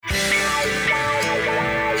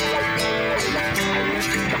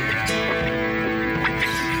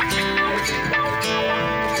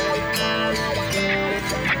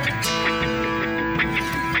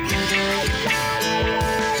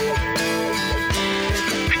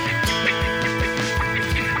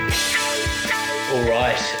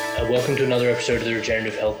Welcome to another episode of the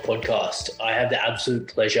Regenerative Health Podcast. I have the absolute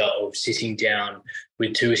pleasure of sitting down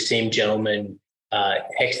with two esteemed gentlemen,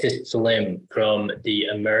 Hector Salim from the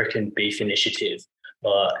American Beef Initiative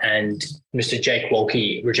and Mr. Jake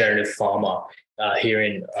Wolke, regenerative farmer here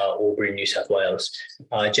in Albury, New South Wales.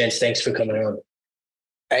 Gents, thanks for coming on.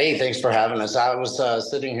 Hey, thanks for having us. I was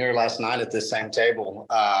sitting here last night at this same table.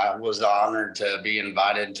 I was honored to be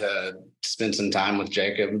invited to spend some time with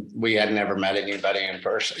Jacob. We had never met anybody in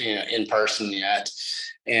person yet.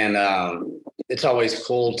 And it's always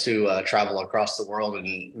cool to travel across the world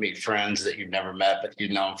and meet friends that you've never met, but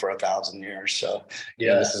you've known for 1,000 years. So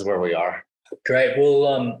yeah, this is where we are. Great.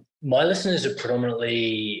 Well, my listeners are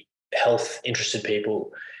predominantly health interested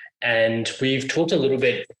people, and we've talked a little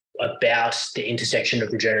bit about the intersection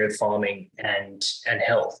of regenerative farming and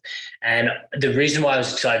health. And the reason why I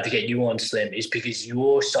was excited to get you on, Slim, is because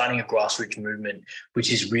you're starting a grassroots movement,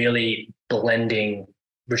 which is really blending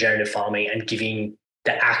regenerative farming and giving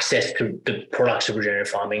the access to the products of regenerative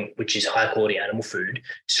farming, which is high quality animal food,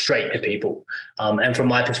 straight to people. And from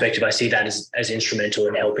my perspective, I see that as instrumental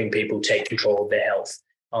in helping people take control of their health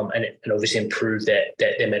and obviously improve their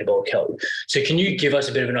metabolic health. So can you give us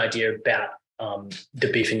a bit of an idea about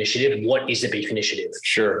the Beef Initiative? What is the Beef Initiative?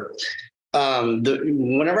 Sure.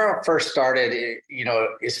 Whenever I first started,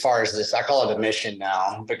 as far as this, I call it a mission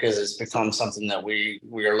now because it's become something that we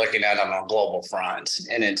are looking at on a global front,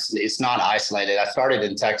 and it's not isolated. I started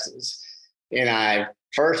in Texas, and I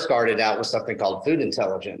first started out with something called food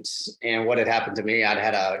intelligence. And what had happened to me, I'd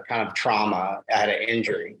had a kind of trauma. I had an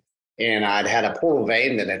injury. And I'd had a portal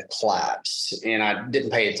vein that had collapsed, and I didn't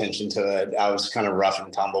pay attention to it. I was kind of rough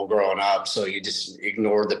and tumble growing up, so you just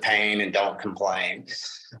ignore the pain and don't complain.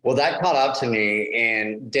 Well, that caught up to me,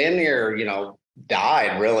 and damn near,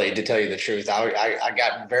 died, really, to tell you the truth. I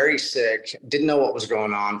got very sick, didn't know what was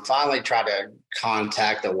going on, finally tried to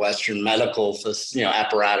contact the Western medical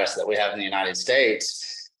apparatus that we have in the United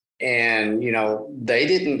States. And, they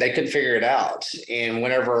couldn't figure it out. And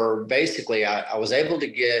whenever basically I was able to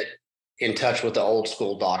get in touch with the old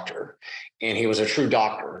school doctor, and he was a true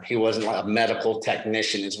doctor. He wasn't like a medical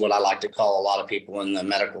technician, is what I like to call a lot of people in the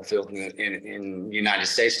medical field in the United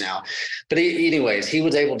States now. But anyways, he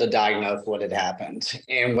was able to diagnose what had happened.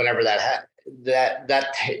 And whenever that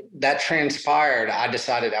transpired, I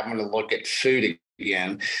decided I'm going to look at food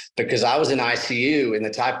again, because I was in ICU, and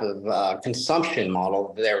the type of consumption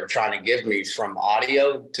model they were trying to give me, from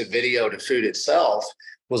audio to video to food itself,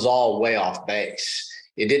 was all way off base.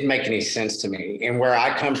 It didn't make any sense to me. And where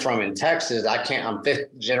I come from in Texas, I'm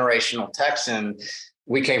fifth generational Texan.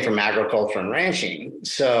 We came from agriculture and ranching.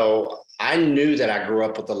 So I knew that I grew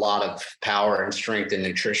up with a lot of power and strength and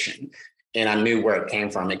nutrition. And I knew where it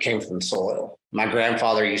came from. It came from soil. My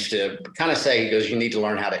grandfather used to kind of say, he goes, you need to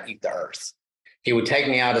learn how to eat the earth. He would take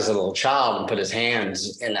me out as a little child and put his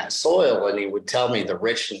hands in that soil, and he would tell me the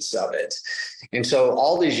richness of it. And so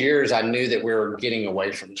all these years, I knew that we were getting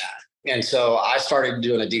away from that. And so I started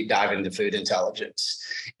doing a deep dive into food intelligence.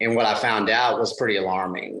 And what I found out was pretty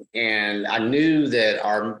alarming. And I knew that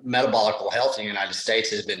our metabolic health in the United States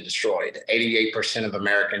has been destroyed. 88% of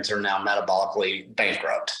Americans are now metabolically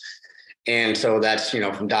bankrupt. And so that's,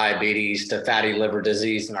 from diabetes to fatty liver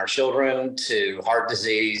disease in our children to heart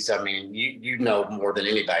disease. I mean, you know more than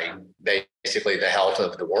anybody, basically the health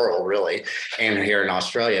of the world, really, and here in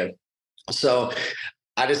Australia. So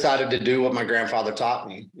I decided to do what my grandfather taught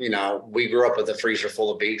me. We grew up with a freezer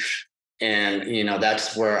full of beef. And,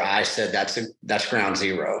 that's where I said, that's ground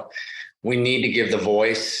zero. We need to give the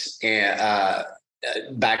voice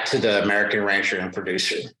back to the American rancher and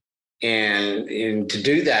producer. And to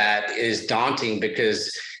do that is daunting,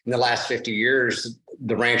 because in the last 50 years,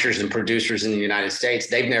 the ranchers and producers in the United States,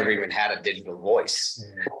 they've never even had a digital voice.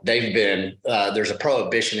 They've been, there's a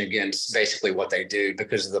prohibition against basically what they do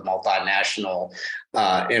because of the multinational,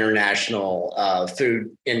 international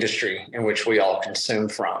food industry in which we all consume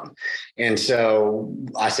from. And so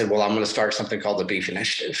I said, well, I'm going to start something called the Beef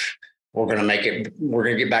Initiative. We're going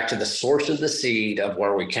to get back to the source of the seed of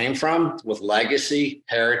where we came from, with legacy,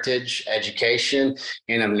 heritage, education,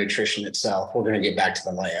 and of nutrition itself. We're going to get back to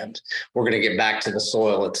the land. We're going to get back to the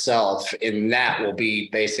soil itself. And that will be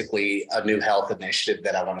basically a new health initiative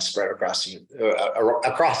that I want to spread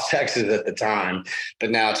across Texas at the time, but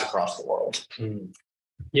now it's across the world.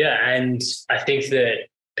 Yeah. And I think that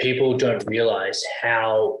people don't realize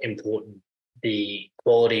how important the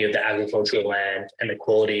quality of the agricultural land and the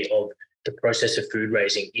quality of the process of food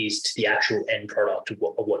raising is to the actual end product of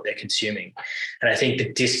what they're consuming. And I think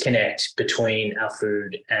the disconnect between our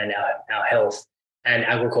food and our health and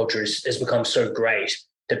agriculture has become so great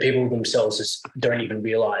that people themselves don't even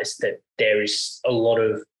realize that there is a lot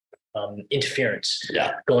of interference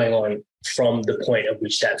Yeah. going on from the point at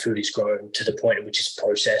which that food is grown to the point at which it's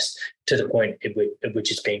processed to the point at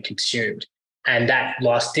which it's being consumed. And that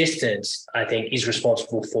last distance, I think, is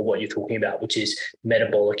responsible for what you're talking about, which is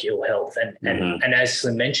metabolic ill health. And as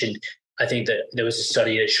Slim mentioned, I think that there was a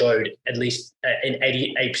study that showed at least in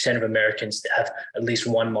 88% of Americans have at least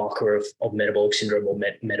one marker of metabolic syndrome or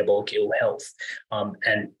metabolic ill health.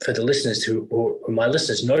 And for the listeners who my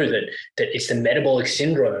listeners know that it's the metabolic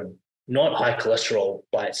syndrome, not high cholesterol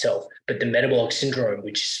by itself, but the metabolic syndrome,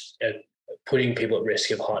 which is putting people at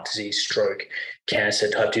risk of heart disease, stroke, cancer,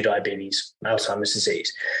 type 2 diabetes, Alzheimer's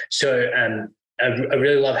disease. So I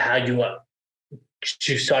really love how you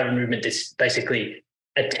started a movement that's basically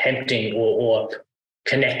attempting or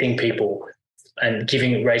connecting people and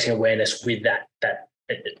raising awareness with that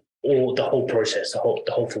or the whole process, the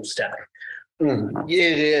whole full stack.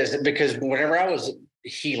 It is, because whenever I was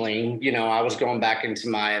healing, I was going back into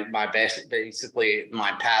my basically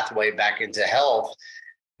my pathway back into health.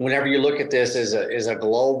 Whenever you look at this as a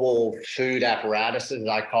global food apparatus, as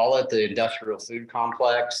I call it, the industrial food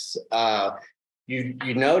complex,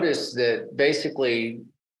 you notice that basically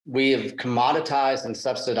we have commoditized and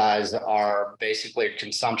subsidized our basically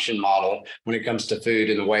consumption model when it comes to food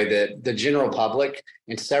in a way that the general public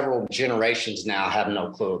in several generations now have no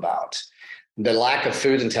clue about. The lack of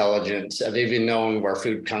food intelligence of even knowing where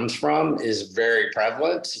food comes from is very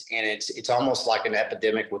prevalent, and it's almost like an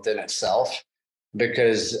epidemic within itself,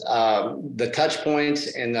 because the touch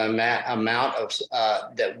points and the amount of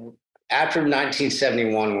that after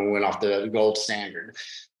 1971, when we went off the gold standard,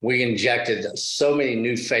 we injected so many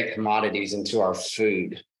new fake commodities into our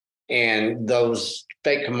food. And those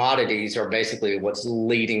fake commodities are basically what's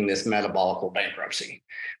leading this metabolic bankruptcy.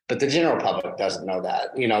 But the general public doesn't know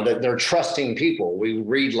that. They're trusting people. We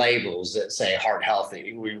read labels that say heart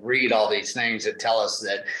healthy. We read all these things that tell us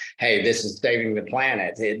that, hey, this is saving the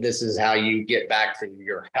planet. This is how you get back to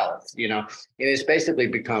your health. And it's basically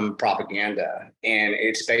become propaganda, and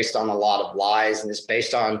it's based on a lot of lies, and it's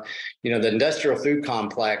based on, the industrial food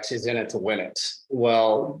complex is in it to win it.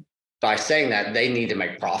 Well, by saying that, they need to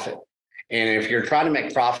make profit. And if you're trying to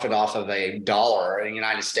make profit off of a dollar, a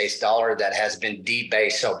United States dollar that has been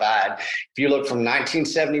debased so bad, if you look from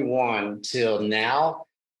 1971 till now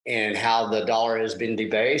and how the dollar has been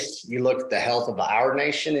debased, you look at the health of our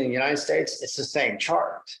nation in the United States, it's the same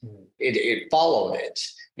chart. It followed it.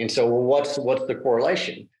 And so what's the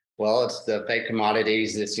correlation? Well, it's the fake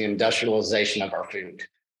commodities, it's the industrialization of our food.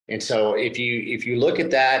 And so if you look at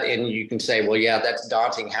that and you can say, well, yeah, that's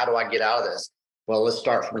daunting. How do I get out of this? Well, let's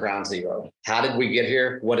start from ground zero. How did we get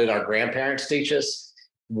here? What did our grandparents teach us?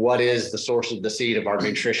 What is the source of the seed of our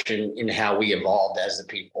nutrition and how we evolved as a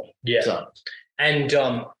people? Yeah. So. And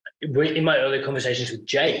in my earlier conversations with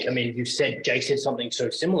Jake, Jake said something so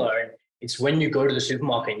similar. And it's when you go to the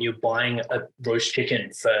supermarket and you're buying a roast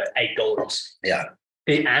chicken for $8. Yeah.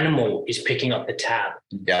 The animal is picking up the tab,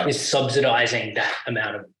 is subsidizing that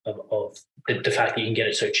amount of the fact that you can get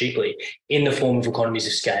it so cheaply in the form of economies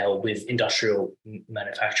of scale with industrial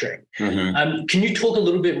manufacturing. Mm-hmm. Can you talk a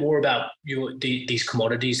little bit more about these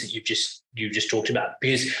commodities that you just talked about?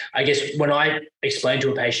 Because I guess when I explain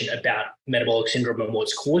to a patient about metabolic syndrome and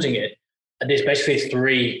what's causing it, there's basically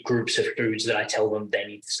 3 groups of foods that I tell them they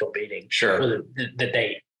need to stop eating. Sure. Or that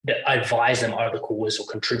I advise them are the cause or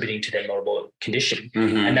contributing to their metabolic condition.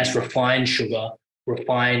 Mm-hmm. And that's refined sugar,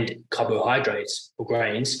 refined carbohydrates or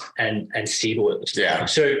grains, and seed oils. Yeah.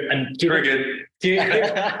 So give us good.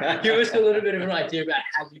 a little bit of an idea about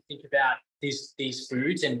how you think about these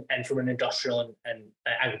foods and from an industrial and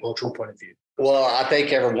agricultural point of view. Well, I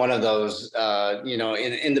think every one of those,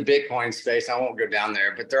 in the Bitcoin space, I won't go down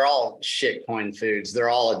there, but they're all shitcoin foods. They're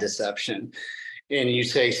all a deception. And you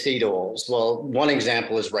say seed oils. Well, one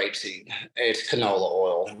example is rapeseed. It's canola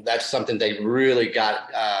oil. That's something they really got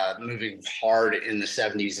moving hard in the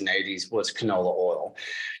 70s and 80s was canola oil,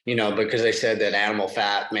 because they said that animal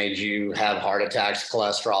fat made you have heart attacks,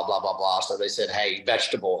 cholesterol, blah, blah, blah. So they said, hey,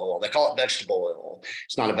 vegetable oil. They call it vegetable oil.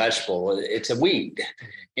 It's not a vegetable. It's a weed.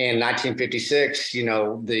 In 1956,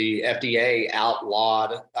 the FDA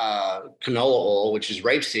outlawed canola oil, which is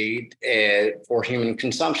rapeseed, for human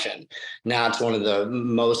consumption. Now it's one of the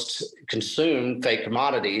most consumed fake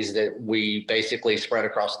commodities that we basically spread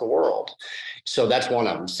across the world. So that's one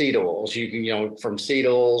of them, seed oils. You can, from seed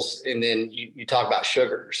oils, and then you talk about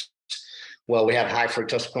sugars. Well, we have high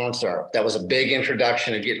fructose corn syrup. That was a big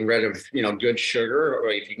introduction of getting rid of, good sugar, or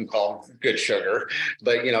if you can call it good sugar,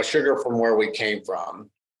 but, sugar from where we came from.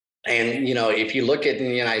 And, if you look at in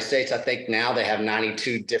the United States, I think now they have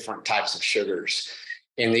 92 different types of sugars.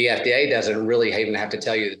 And the FDA doesn't really even have to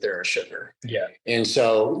tell you that they're a sugar. Yeah. And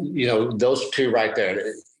so, those two right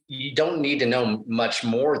there, you don't need to know much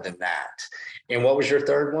more than that. And what was your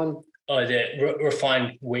third one? Oh, the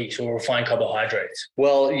refined wheat or refined carbohydrates.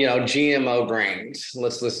 Well, GMO grains.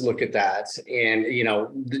 Let's look at that. And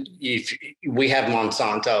if we have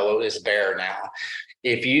Monsanto is Bayer now.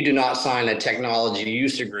 If you do not sign a technology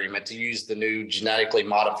use agreement to use the new genetically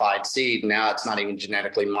modified seed, now it's not even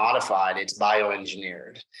genetically modified, it's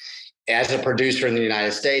bioengineered. As a producer in the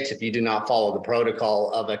United States, if you do not follow the protocol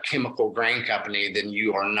of a chemical grain company, then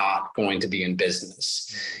you are not going to be in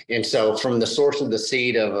business. And so from the source of the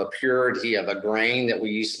seed of a purity of a grain that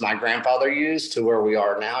my grandfather used to where we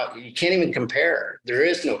are now, you can't even compare. There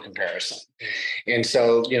is no comparison. And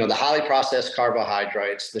so, the highly processed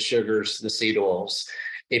carbohydrates, the sugars, the seed oils,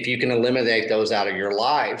 if you can eliminate those out of your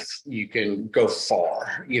life, you can go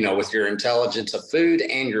far, with your intelligence of food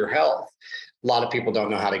and your health. A lot of people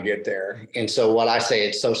don't know how to get there. And so what I say,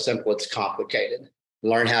 it's so simple, it's complicated.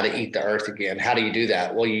 Learn how to eat the earth again. How do you do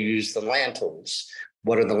that? Well, you use the land tools.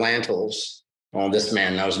 What are the land tools? Well, this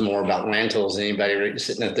man knows more about land tools than anybody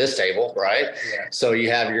sitting at this table, right? Yeah. So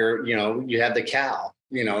you have you have the cow,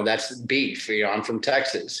 that's beef. I'm from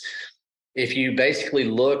Texas. If you basically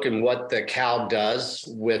look at what the cow does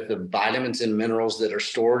with the vitamins and minerals that are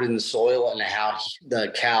stored in the soil and how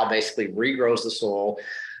the cow basically regrows the soil,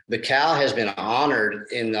 the cow has been honored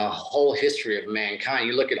in the whole history of mankind.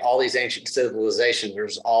 You look at all these ancient civilizations,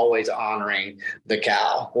 there's always honoring the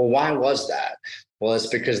cow. Well, why was that? Well, it's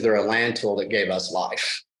because they're a land tool that gave us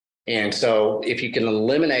life. And so if you can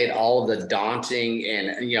eliminate all of the daunting and,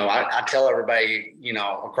 I tell everybody,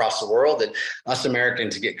 across the world that us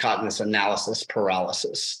Americans get caught in this analysis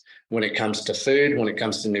paralysis when it comes to food, when it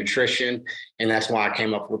comes to nutrition. And that's why I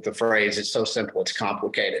came up with the phrase, it's so simple, it's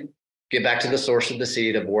complicated. Get back to the source of the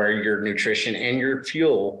seed of where your nutrition and your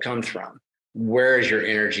fuel comes from. Where is your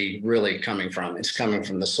energy really coming from? It's coming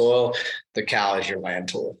from the soil. The cow is your land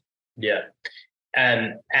tool. Yeah.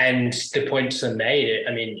 And the points are made,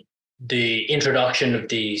 the introduction of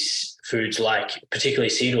these foods, like particularly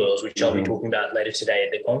seed oils, which I'll be talking about later today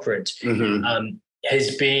at the conference,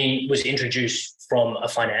 was introduced from a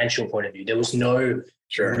financial point of view. There was no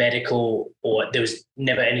medical, or there was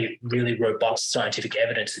never any really robust scientific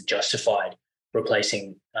evidence that justified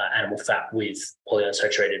replacing animal fat with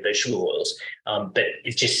polyunsaturated vegetable oils. But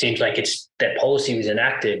it just seems like that policy was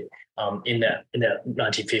enacted in the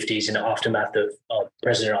 1950s in the aftermath of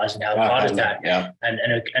President Eisenhower's heart attack. Yeah.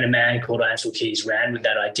 And a man called Ancel Keys ran with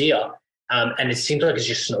that idea. And it seems like it's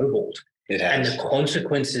just snowballed. It has. And the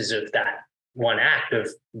consequences of that one act of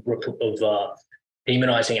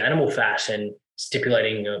demonizing animal fat and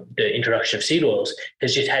stipulating the introduction of seed oils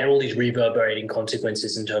has just had all these reverberating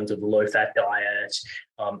consequences in terms of the low-fat diet,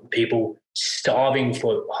 people starving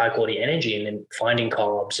for high-quality energy and then finding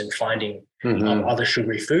carbs and finding other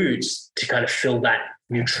sugary foods to kind of fill that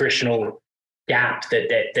nutritional gap that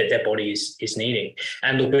their body is needing.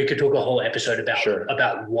 And look, we could talk a whole episode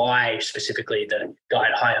about why specifically the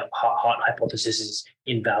diet heart hypothesis is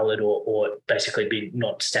invalid or basically be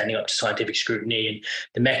not standing up to scientific scrutiny, and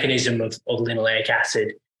the mechanism of linoleic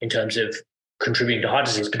acid in terms of contributing to heart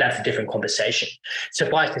disease, but that's a different conversation.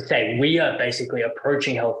 Suffice to say, we are basically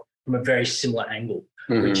approaching health from a very similar angle,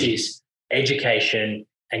 which is education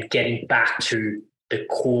and getting back to the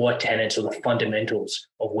core tenets or the fundamentals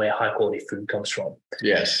of where high quality food comes from.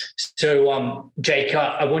 Yes. So, Jake,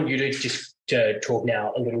 I want you to just talk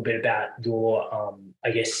now a little bit about your,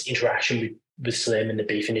 interaction with Slim and the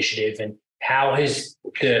Beef Initiative, and how has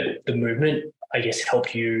the movement,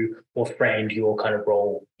 helped you or framed your kind of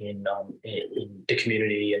role in the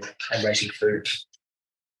community and raising food?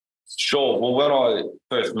 Sure. Well, when I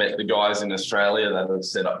first met the guys in Australia that had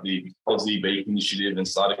set up the Aussie Beef Initiative and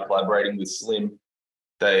started collaborating with Slim,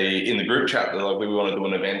 they, in the group chat, they're like, we want to do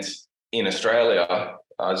an event in Australia.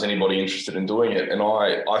 Is anybody interested in doing it? And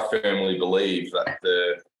I firmly believe that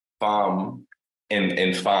the farm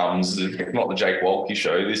and farms, not the Jake Wolke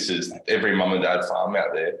show, this is every mum and dad farm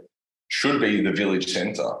out there, should be the village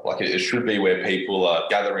centre. Like it should be where people are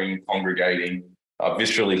gathering, congregating,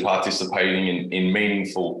 viscerally participating in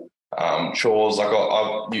meaningful chores. Like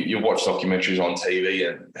you watch documentaries on TV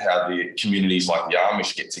and how the communities like the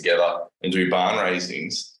Amish get together and do barn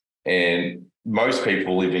raisings. And most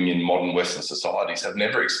people living in modern Western societies have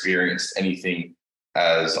never experienced anything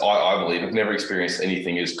as, I believe, have never experienced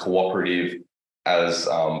anything as cooperative, as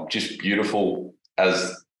just beautiful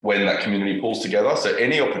as when that community pulls together. So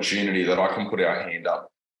any opportunity that I can put our hand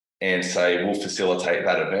up and say, we'll facilitate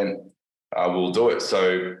that event, we'll do it.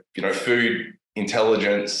 So, food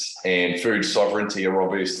intelligence and food sovereignty are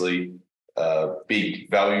obviously big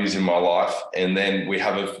values in my life. And then we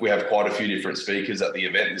have quite a few different speakers at the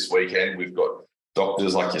event this weekend. We've got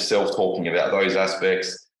doctors like yourself talking about those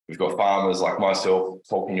aspects. We've got farmers like myself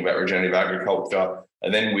talking about regenerative agriculture.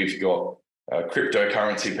 And then we've got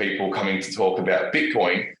cryptocurrency people coming to talk about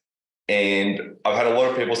Bitcoin. And I've had a lot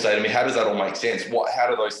of people say to me, how does that all make sense? How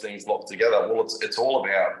do those things lock together? Well, it's all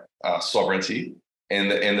about sovereignty,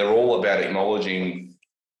 and they're all about acknowledging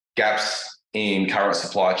gaps in current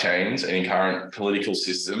supply chains and in current political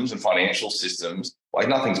systems and financial systems. Like,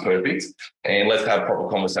 nothing's perfect, and let's have proper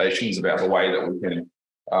conversations about the way that we can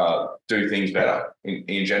do things better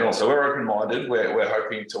in general. So we're open-minded. We're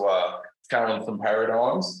hoping to challenge some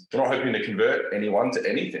paradigms. We're not hoping to convert anyone to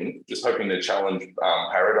anything, just hoping to challenge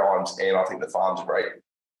paradigms. And I think the farm's a great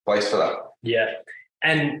place for that. Yeah.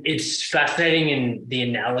 And it's fascinating in the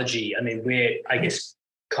analogy. I mean, we're, I guess,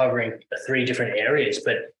 covering 3 different areas,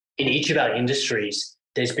 but in each of our industries,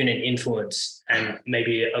 there's been an influence, and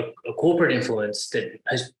maybe a corporate influence that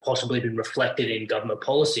has possibly been reflected in government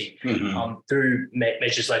policy through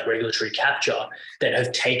measures like regulatory capture that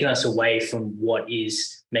have taken us away from what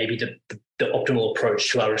is maybe the optimal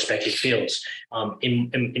approach to our respective fields.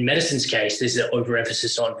 In medicine's case, there's an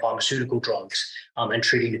overemphasis on pharmaceutical drugs and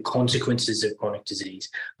treating the consequences of chronic disease.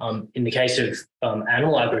 In the case of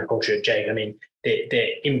animal agriculture, Jake, I mean,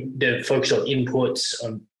 they're focused on inputs,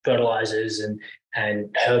 on fertilizers and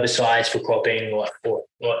herbicides for cropping or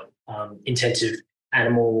intensive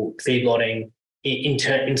animal feedlotting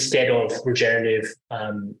instead of regenerative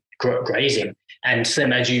grazing. And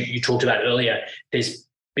Slim, as you talked about earlier, there's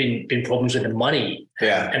been problems with the money.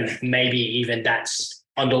 And maybe even that's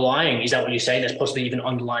underlying. Is that what you're saying? That's possibly even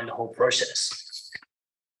underlying the whole process.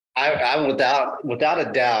 I without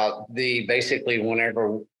a doubt, basically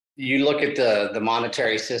whenever you look at the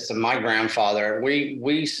monetary system, my grandfather,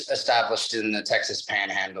 we established in the Texas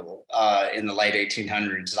Panhandle in the late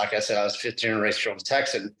 1800s. Like I said, I was 5th generation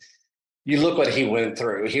Texan. You look what he went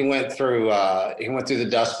through. He went through the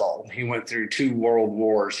Dust Bowl. He went through 2 world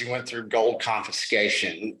wars. He went through gold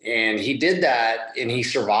confiscation, and he did that, and he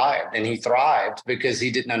survived and he thrived because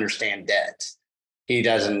he didn't understand debt. He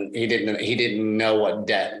didn't know what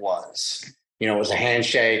debt was. You know, it was a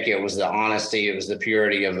handshake. It was the honesty. It was the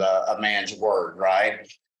purity of a man's word, right?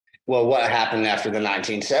 Well, what happened after the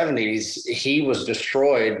 1970s? He was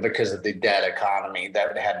destroyed because of the debt economy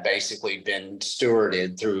that had basically been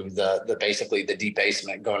stewarded through the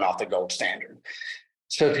debasement going off the gold standard.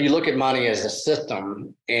 So if you look at money as a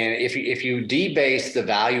system, and if you debase the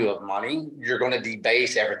value of money, you're going to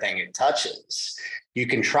debase everything it touches. You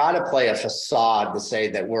can try to play a facade to say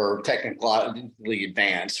that we're technologically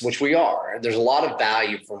advanced, which we are. There's a lot of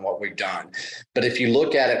value from what we've done. But if you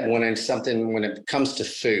look at it when it comes to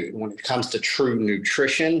food, when it comes to true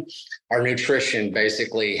nutrition, our nutrition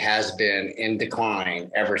basically has been in decline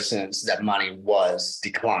ever since that money was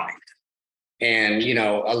declined. And, you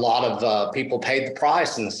know, a lot of people paid the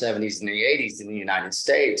price in the 70s and the 80s in the United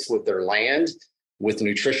States with their land, with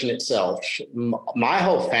nutrition itself. My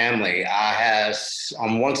whole family,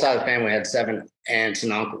 on one side of the family, I had 7 aunts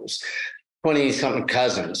and uncles, 20-something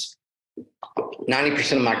cousins.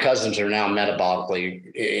 90% of my cousins are now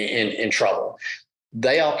metabolically in trouble.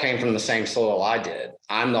 They all came from the same soil I did.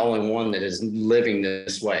 I'm the only one that is living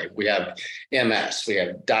this way. We have MS, we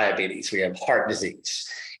have diabetes, we have heart disease.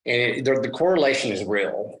 And the correlation is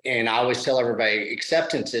real. And I always tell everybody,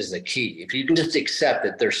 acceptance is the key. If you can just accept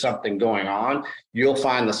that there's something going on, you'll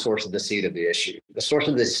find the source of the seed of the issue. The source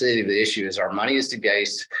of the seed of the issue is our money is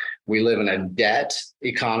debased. We live in a debt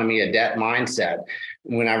economy, a debt mindset.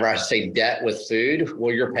 Whenever I say debt with food,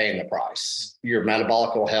 well, you're paying the price. Your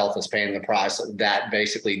metabolic health is paying the price of that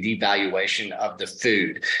basically devaluation of the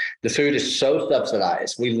food. The food is so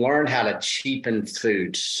subsidized. We learn how to cheapen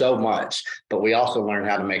food so much, but we also learn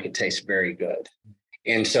how to make it taste very good.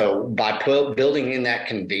 And so by building in that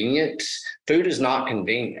convenience, food is not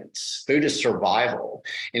convenience. Food is survival.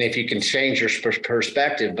 And if you can change your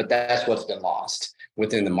perspective, but that's what's been lost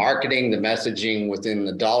within the marketing, the messaging, within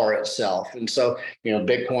the dollar itself. And so, you know,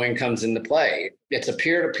 Bitcoin comes into play. It's a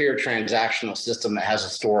peer-to-peer transactional system that has a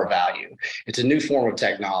store of value. It's a new form of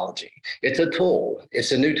technology. It's a tool.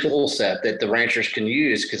 It's a new tool set that the ranchers can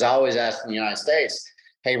use. Because I always ask in the United States,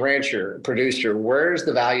 hey, rancher, producer, where's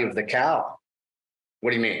the value of the cow?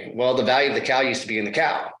 What do you mean? Well, the value of the cow used to be in the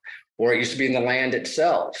cow, or it used to be in the land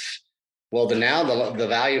itself. Well, now the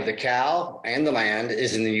value of the cow and the land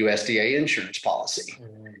is in the USDA insurance policy.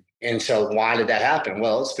 And so why did that happen?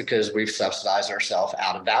 Well, it's because we've subsidized ourselves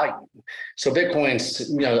out of value. So Bitcoin's,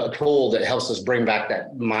 you know, a tool that helps us bring back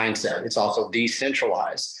that mindset. It's also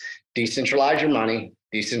decentralized. decentralize your money,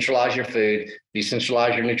 decentralize your food,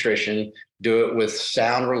 decentralize your nutrition, do it with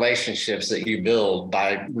sound relationships that you build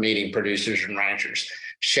by meeting producers and ranchers.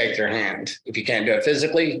 Shake their hand. If you can't do it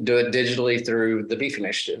physically, do it digitally through the Beef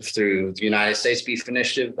Initiative, through the United States Beef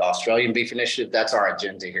Initiative, the Australian Beef Initiative. That's our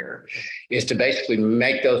agenda here, is to basically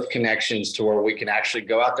make those connections to where we can actually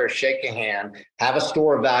go out there, shake a hand, have a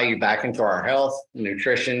store of value back into our health,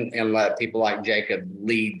 nutrition, and let people like Jacob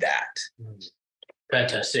lead that.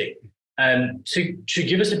 Fantastic. So to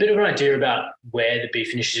give us a bit of an idea about where the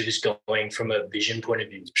Beef Initiative is going from a vision point of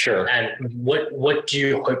view. Sure. And what do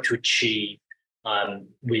you hope to achieve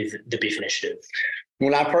with the Beef Initiative?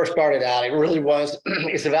 When I first started out, it really was,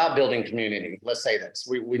 it's about building community. Let's say this.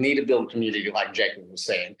 We need to build community, like Jacob was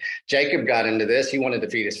saying. Jacob got into this. He wanted to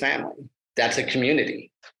feed his family. That's a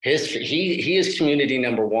community. He is community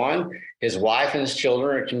number one. His wife and his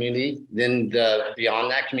children are community. Then beyond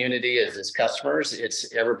that community is his customers.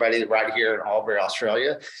 It's everybody right here in Albury,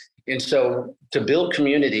 Australia. And so to build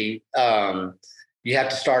community, you have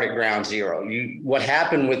to start at ground zero. What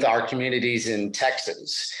happened with our communities in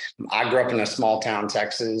Texas? I grew up in a small town,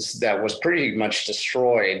 Texas, that was pretty much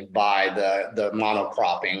destroyed by the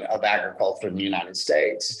monocropping of agriculture in the United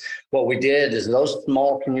States. What we did is those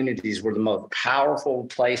small communities were the most powerful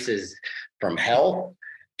places from health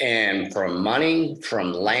and from money,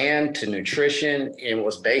 from land to nutrition. And it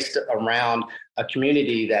was based around a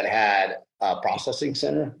community that had a processing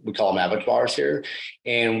center. We call them abattoirs here.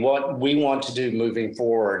 And what we want to do moving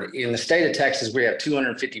forward, in the state of Texas, we have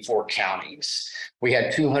 254 counties. We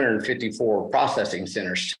had 254 processing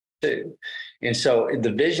centers too. And so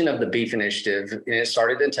the vision of the Beef Initiative, and it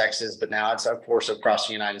started in Texas, but now it's of course across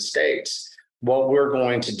the United States. What we're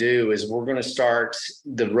going to do is we're going to start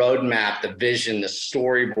the roadmap, the vision, the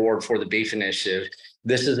storyboard for the Beef Initiative.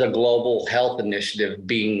 This is a global health initiative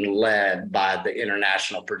being led by the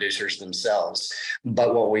international producers themselves.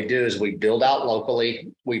 But what we do is we build out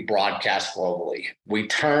locally, we broadcast globally. We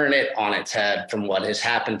turn it on its head from what has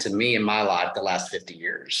happened to me in my life the last 50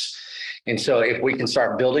 years. And so if we can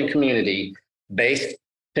start building community based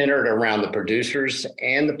centered around the producers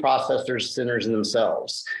and the processors centers in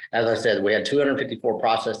themselves. As I said, we had 254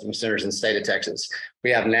 processing centers in the state of Texas.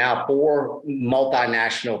 We have now 4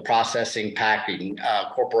 multinational processing packing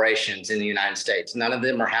corporations in the United States. None of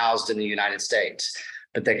them are housed in the United States,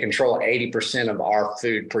 but they control 80% of our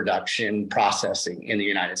food production processing in the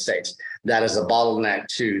United States. That is a bottleneck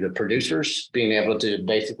to the producers being able to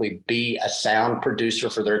basically be a sound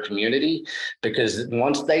producer for their community, because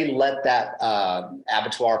once they let that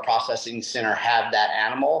abattoir processing center have that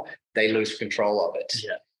animal, they lose control of it.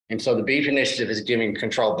 Yeah. And so the Beef Initiative is giving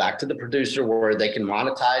control back to the producer where they can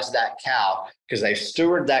monetize that cow, because they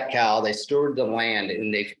steward that cow, they steward the land,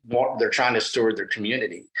 and they're trying to steward their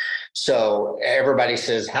community. So everybody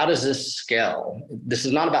says, how does this scale? This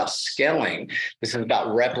is not about scaling. This is about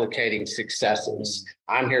replicating successes.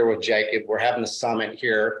 I'm here with Jacob. We're having a summit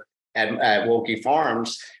here at Wilkie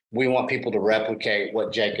Farms. We want people to replicate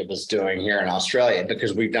what Jacob is doing here in Australia,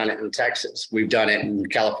 because we've done it in Texas. We've done it in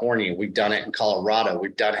California. We've done it in Colorado.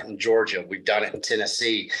 We've done it in Georgia. We've done it in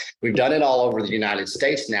Tennessee. We've done it all over the United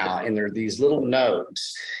States now. And there are these little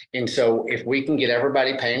nodes. And so if we can get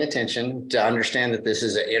everybody paying attention to understand that this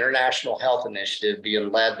is an international health initiative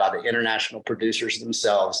being led by the international producers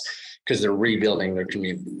themselves, because they're rebuilding their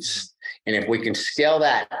communities. And if we can scale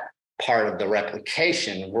that part of the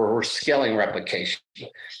replication, where we're scaling replication.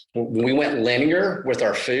 We went linear with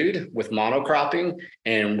our food, with monocropping,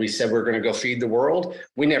 and we said we're going to go feed the world.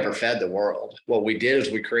 We never fed the world. What we did is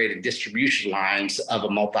we created distribution lines of a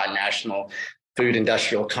multinational food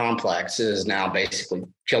industrial complex that is now basically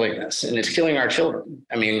killing us, and it's killing our children.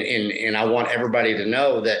 I mean, and I want everybody to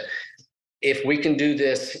know that if we can do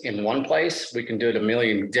this in one place, we can do it a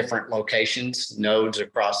million different locations, nodes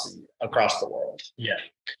across the world. Yeah.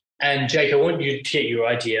 And Jake, I want you to get your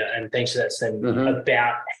idea, and thanks for that, Slim,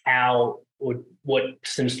 about how, or what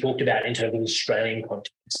Slim's talked about in terms of Australian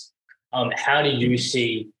context. How do you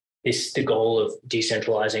see the goal of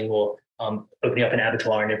decentralizing or opening up an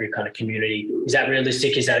abattoir in every kind of community? Is that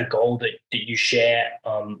realistic? Is that a goal that you share,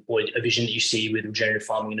 or a vision that you see with regenerative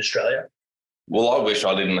farming in Australia? Well, I wish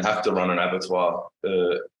I didn't have to run an abattoir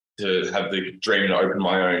to have the dream to open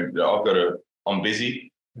my own. I'm busy.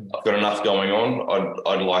 I've got enough going on.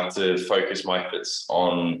 I'd like to focus my efforts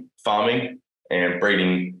on farming and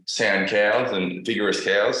breeding sound cows and vigorous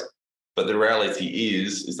cows. But the reality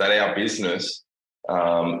is that our business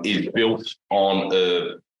is built on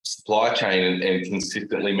a supply chain and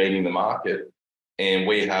consistently meeting the market. And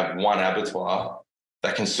we have one abattoir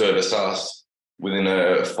that can service us within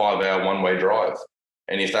a 5-hour one-way drive.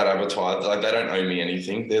 And if that abattoir, like, they don't owe me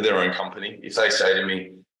anything, they're their own company. If they say to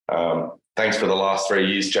me, thanks for the last 3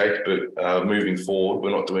 years, Jake, but moving forward,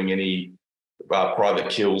 we're not doing any private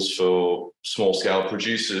kills for small scale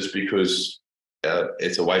producers because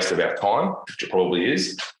it's a waste of our time, which it probably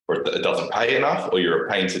is, or it doesn't pay enough, or you're a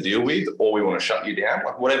pain to deal with, or we want to shut you down,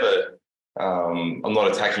 like whatever. I'm not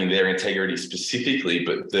attacking their integrity specifically,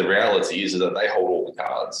 but the reality is that they hold all the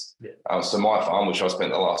cards. Yeah. So my farm, which I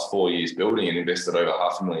spent the last 4 years building and invested over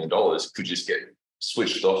 $500,000, could just get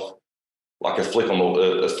switched off like a flick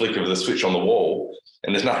of the switch on the wall,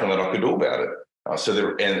 and there's nothing that I could do about it.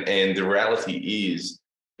 The reality is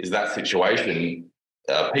that situation.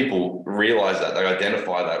 People realise that, they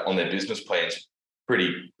identify that on their business plans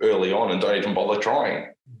pretty early on and don't even bother trying.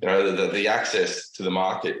 You know, the access to the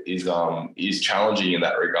market is challenging in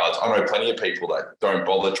that regard. I know plenty of people that don't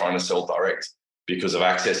bother trying to sell direct because of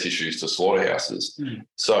access issues to slaughterhouses.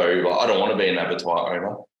 So I don't want to be an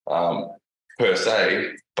abattoir owner per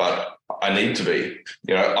se, but I need to be.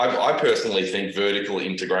 You know, I personally think vertical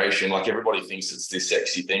integration, like everybody thinks it's this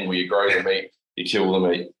sexy thing where you grow the meat, you kill the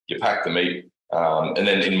meat, you pack the meat. And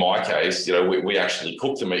then in my case, you know, we actually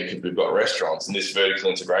cook the meat because we've got restaurants, and this vertical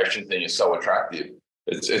integration thing is so attractive.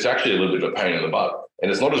 It's actually a little bit of a pain in the butt,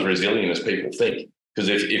 and it's not as resilient as people think. Because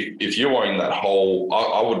if you own that whole,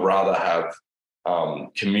 I would rather have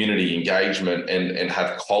community engagement and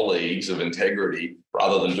have colleagues of integrity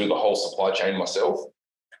rather than do the whole supply chain myself.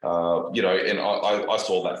 You know, and I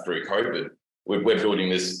saw that through COVID. We're building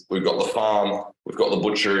this. We've got the farm, we've got the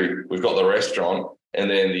butchery, we've got the restaurant. And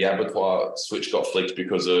then the abattoir switch got flicked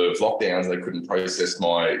because of lockdowns. They couldn't process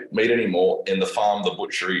my meat anymore. And the farm, the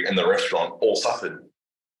butchery, and the restaurant all suffered.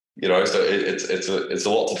 You know, so it's a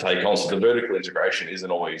lot to take on. So the vertical integration isn't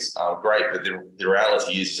always great, but the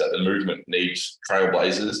reality is that the movement needs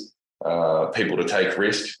trailblazers, people to take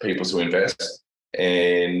risk, people to invest.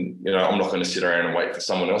 And, you know, I'm not going to sit around and wait for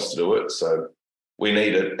someone else to do it. So we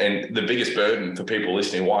need it. And the biggest burden for people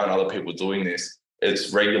listening, why aren't other people doing this?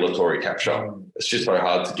 It's regulatory capture. It's just very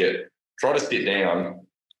hard to get. Try to sit down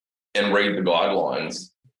and read the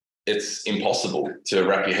guidelines. It's impossible to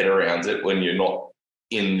wrap your head around it when you're not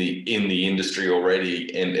in the industry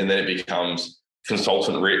already, and then it becomes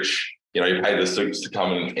consultant rich. You know, you pay the suits to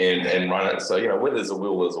come and run it. So, you know, where there's a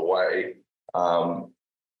will, there's a way.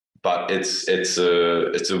 But it's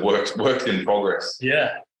a work in progress.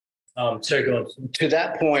 Yeah. So go on. To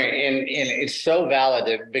that point, and it's so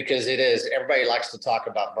valid because it is, everybody likes to talk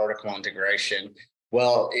about vertical integration.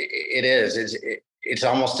 Well, it is. It's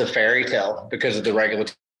almost a fairy tale because of the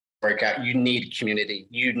regulatory breakout. You need community,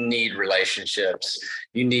 you need relationships,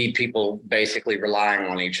 you need people basically relying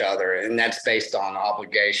on each other. And that's based on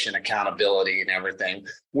obligation, accountability, and everything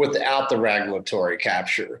without the regulatory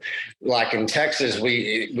capture. Like in Texas,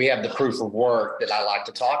 we have the proof of work that I like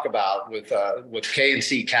to talk about with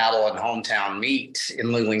K&C Cattle and Hometown Meat in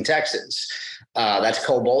Luling, Texas. That's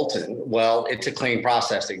Cole Bolton. Well, it's a clean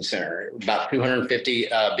processing center, about 250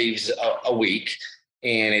 beeves a week.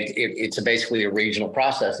 And it's basically a regional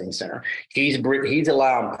processing center. He's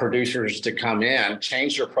allowing producers to come in,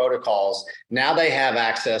 change their protocols. Now they have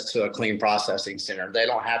access to a clean processing center. They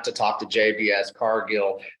don't have to talk to JBS,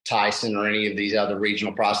 Cargill, Tyson, or any of these other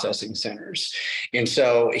regional processing centers. And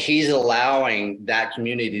so he's allowing that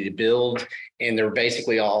community to build, and they're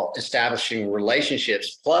basically all establishing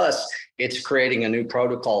relationships. Plus, it's creating a new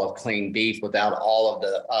protocol of clean beef without all of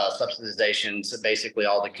the subsidizations, basically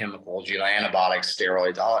all the chemicals, you know, antibiotics,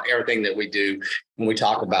 steroids, everything that we do when we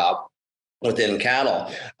talk about within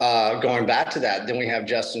cattle. Going back to that, then we have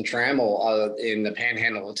Justin Trammell in the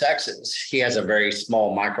Panhandle of Texas. He has a very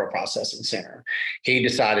small microprocessing center. He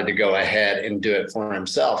decided to go ahead and do it for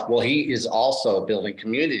himself. Well, he is also building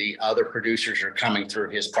community. Other producers are coming through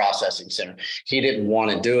his processing center. He didn't want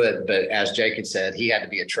to do it, but as Jake had said, he had to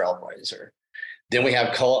be a trailblazer. Then we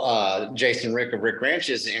have Jason Rick of Rick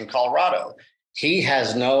Ranches in Colorado. He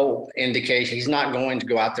has no indication. He's not going to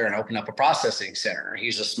go out there and open up a processing center.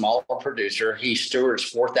 He's a small producer. He stewards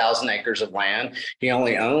 4,000 acres of land. He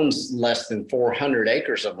only owns less than 400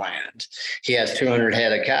 acres of land. He has 200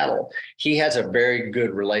 head of cattle. He has a very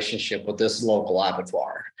good relationship with this local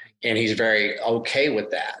abattoir, and he's very okay with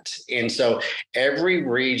that. And so every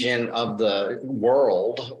region of the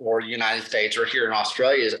world or United States or here in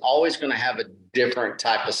Australia is always going to have a different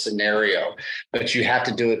type of scenario, but you have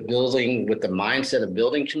to do it building with the mindset of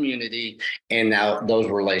building community and now those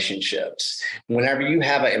relationships. Whenever you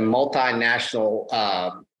have a multinational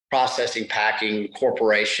processing packing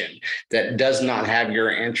corporation that does not have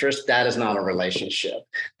your interest, that is not a relationship.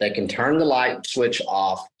 They can turn the light switch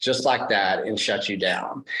off just like that and shut you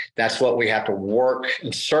down. That's what we have to work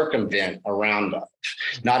and circumvent around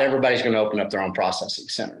Not everybody's going to open up their own processing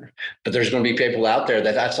center, but there's going to be people out there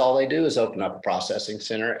that's all they do is open up a processing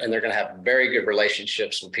center, and they're going to have very good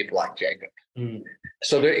relationships with people like Jacob. Mm.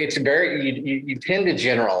 So it's you tend to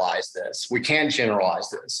generalize this. We can't generalize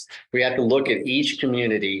this. We have to look at each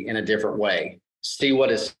community in a different way, see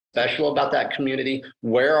what is special about that community,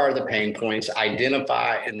 where are the pain points,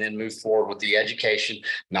 identify, and then move forward with the education,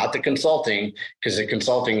 not the consulting, because the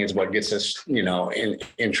consulting is what gets us,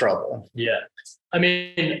 in trouble. Yeah. I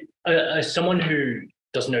mean, as someone who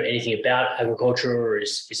doesn't know anything about agriculture or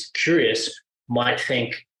is curious might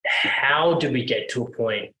think, how do we get to a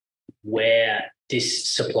point where this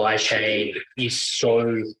supply chain is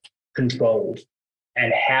so controlled?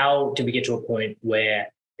 And how do we get to a point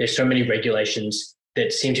where there's so many regulations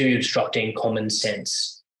that seem to be obstructing common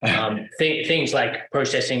sense? Things like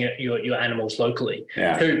processing your animals locally.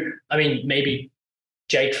 Yeah. So, I mean, maybe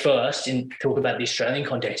Jake first and talk about the Australian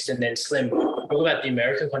context, and then Slim, talk about the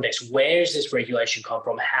American context. Where does this regulation come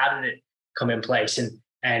from? How did it come in place?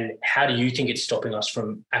 And how do you think it's stopping us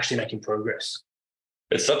from actually making progress?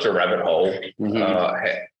 It's such a rabbit hole,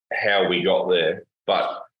 Mm-hmm. how we got there.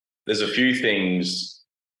 But there's a few things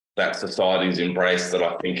that society's embraced that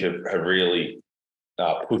I think have really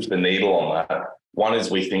pushed the needle on that. One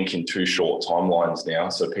is we think in too short timelines now.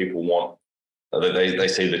 So people want, they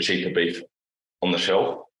see the cheaper beef on the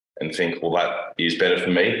shelf and think, well, that is better for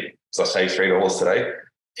me. So I save $3 today.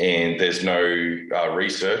 And there's no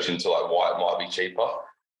research into why it might be cheaper.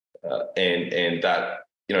 And that,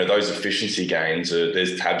 those efficiency gains,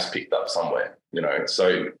 there's tabs picked up somewhere,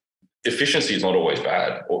 So efficiency is not always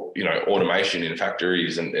bad. Or, automation in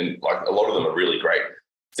factories and like a lot of them are really great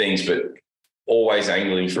things, but always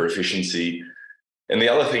angling for efficiency. And the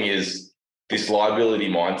other thing is this liability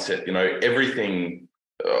mindset, everything.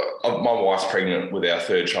 My wife's pregnant with our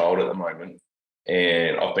third child at the moment,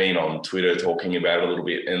 and I've been on Twitter talking about it a little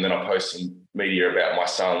bit. And then I post some media about my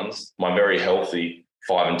sons, my very healthy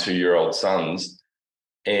 5 and 2-year-old sons,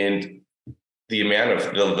 and the amount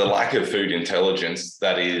of the lack of food intelligence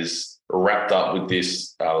that is wrapped up with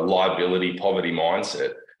this liability, poverty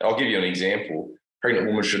mindset. I'll give you an example. Pregnant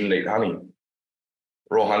woman shouldn't eat honey,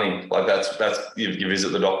 raw honey. Like that's you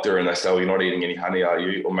visit the doctor and they say, well, you're not eating any honey, are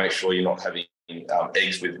you? Or make sure you're not having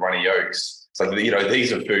eggs with runny yolks. It's like,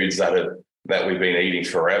 these are foods that we've been eating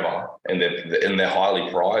forever, and they're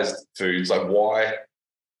highly prized foods. Like, why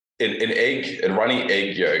a runny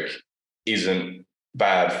egg yolk isn't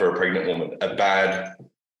bad for a pregnant woman. A bad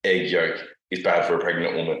egg yolk is bad for a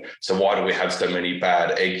pregnant woman. So why do we have so many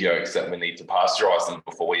bad egg yolks that we need to pasteurize them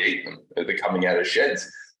before we eat them? They're coming out of sheds.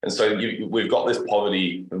 And so we've got this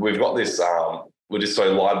poverty, we've got this, we're just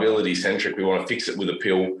so liability centric. We want to fix it with a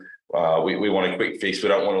pill. We want a quick fix. We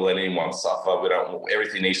don't want to let anyone suffer.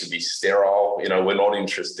 Everything needs to be sterile. We're not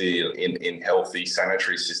interested in healthy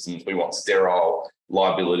sanitary systems. We want sterile,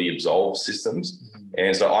 liability absolved systems. Mm-hmm.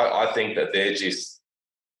 And so I think that they're just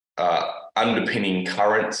underpinning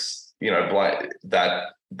currents, that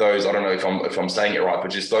those, I don't know if I'm saying it right, but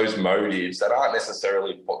just those motives that aren't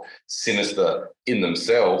necessarily sinister in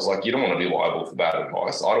themselves. Like, you don't want to be liable for bad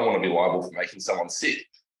advice. I don't want to be liable for making someone sick.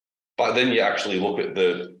 But then you actually look at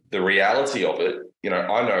the reality of it.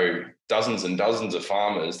 I know dozens and dozens of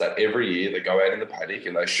farmers that every year they go out in the paddock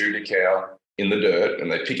and they shoot a cow in the dirt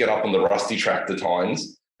and they pick it up on the rusty tractor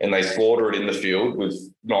tines and they slaughter it in the field with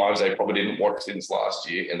knives they probably didn't watch since last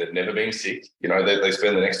year, and they've never been sick. They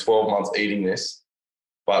spend the next 12 months eating this.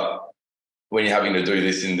 But when you're having to do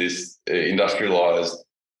this in this industrialized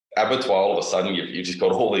abattoir, all of a sudden you've just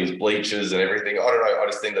got all these bleachers and everything. I don't know. I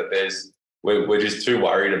just think that we're just too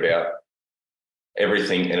worried about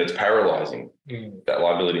everything, and it's paralyzing that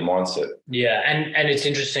liability mindset. Yeah, and it's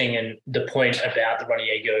interesting, and the point about the runny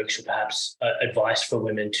egg yolks, or perhaps advice for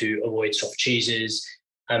women to avoid soft cheeses.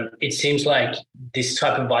 It seems like this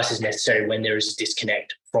type of advice is necessary when there is a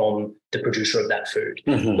disconnect from the producer of that food.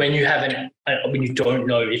 Mm-hmm. When you when you don't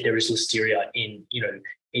know if there is listeria in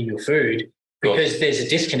your food, because there's a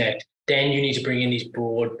disconnect, then you need to bring in these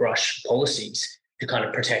broad brush policies to kind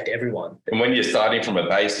of protect everyone. And when you're starting from a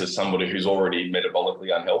base of somebody who's already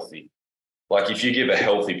metabolically unhealthy, like if you give a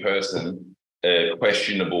healthy person a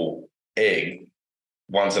questionable egg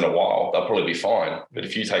once in a while, they'll probably be fine. But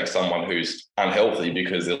if you take someone who's unhealthy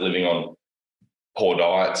because they're living on poor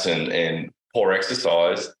diets and poor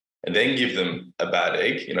exercise, and then give them a bad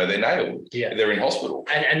egg, they're nailed. Yeah. They're in hospital.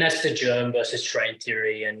 And that's the germ versus strain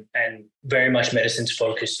theory, and very much medicine's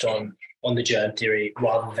focused on the germ theory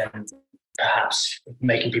rather than perhaps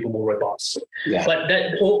making people more robust. Yeah. But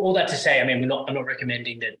that all that to say, I mean, I'm not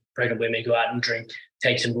recommending that pregnant women go out and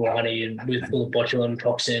take some raw honey and with full of botulinum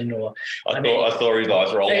toxin or. I thought you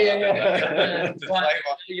guys were all. But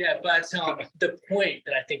the point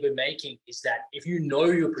that I think we're making is that if you know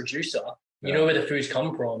your producer, you know where the food's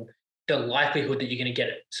come from, the likelihood that you're going to get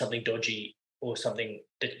something dodgy or something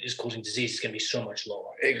that is causing disease is going to be so much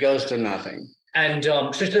lower. It goes to nothing. And so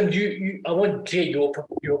I want to get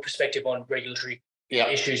your perspective on regulatory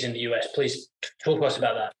issues in the US. Please talk to us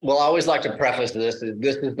about that. Well, I always like to preface this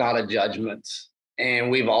is not a judgment, and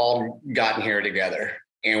we've all gotten here together,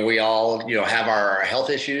 and we all, have our health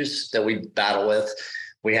issues that we battle with.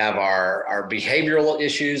 We have our behavioral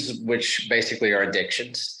issues, which basically are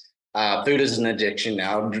addictions. Food is an addiction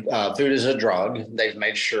now. Food is a drug. They've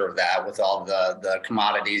made sure of that with all the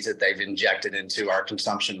commodities that they've injected into our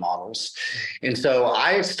consumption models. And so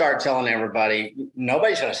I start telling everybody,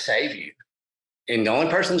 nobody's going to save you. And the only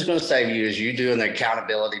person who's going to save you is you doing the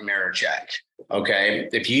accountability mirror check. Okay.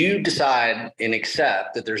 If you decide and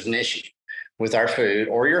accept that there's an issue with our food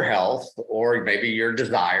or your health, or maybe your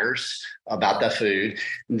desires about the food,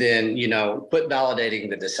 then, quit validating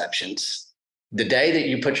the deceptions. The day that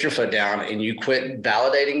you put your foot down and you quit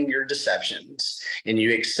validating your deceptions and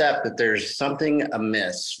you accept that there's something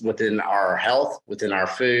amiss within our health, within our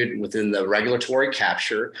food, within the regulatory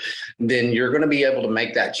capture, then you're going to be able to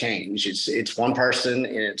make that change. It's one person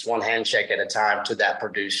and it's one handshake at a time to that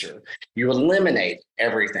producer. You eliminate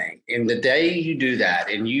everything. And the day you do that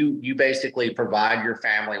and you basically provide your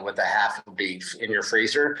family with a half of beef in your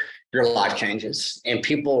freezer, your life changes. And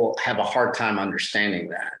people have a hard time understanding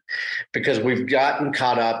that because we've gotten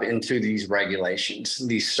caught up into these regulations,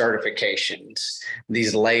 these certifications,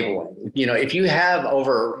 these labeling. If you have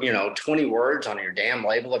over, 20 words on your damn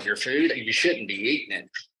label of your food, you shouldn't be eating it.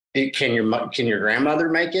 Can your grandmother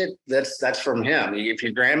make it? That's from him. If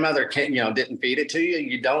your grandmother didn't feed it to you,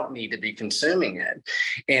 you don't need to be consuming it.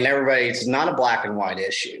 And it's not a black and white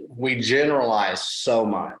issue. We generalize so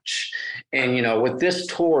much. And with this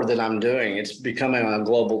tour that I'm doing, it's becoming a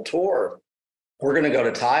global tour. We're going to go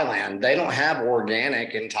to Thailand. They don't have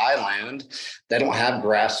organic in Thailand. They don't have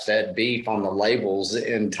grass-fed beef on the labels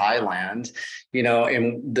in Thailand.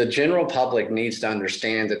 And the general public needs to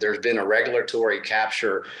understand that there's been a regulatory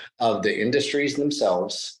capture of the industries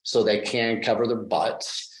themselves so they can cover their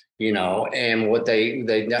butts, and what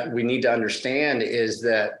we need to understand is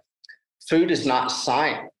that food is not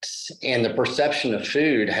science, and the perception of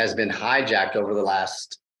food has been hijacked over the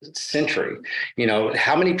last century.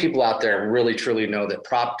 How many people out there really truly know that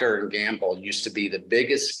Procter & Gamble used to be the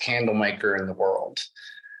biggest candle maker in the world?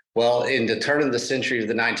 Well, in the turn of the century of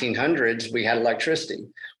the 1900s, we had electricity.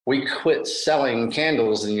 We quit selling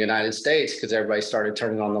candles in the United States because everybody started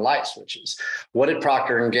turning on the light switches. What did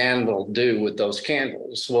Procter & Gamble do with those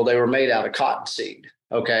candles? Well, they were made out of cottonseed.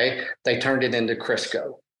 Okay. They turned it into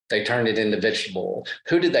Crisco. They turned it into vegetable oil.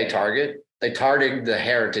 Who did they target? They targeted the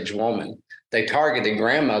heritage woman. They targeted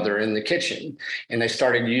grandmother in the kitchen, and they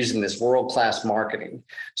started using this world-class marketing.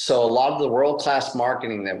 So a lot of the world-class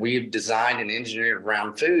marketing that we've designed and engineered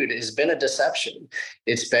around food has been a deception.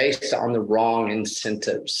 It's based on the wrong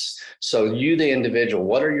incentives. So you, the individual,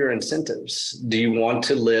 what are your incentives? Do you want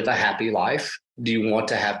to live a happy life? Do you want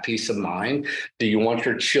to have peace of mind? Do you want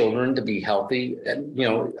your children to be healthy? And,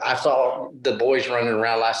 I saw the boys running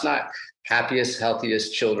around last night. Happiest,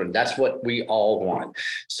 healthiest children. That's what we all want.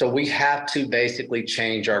 So we have to basically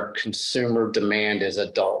change our consumer demand as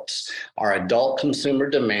adults. Our adult consumer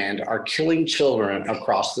demand are killing children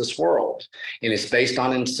across this world. And it's based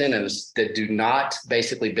on incentives that do not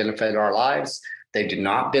basically benefit our lives. They do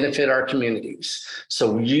not benefit our communities.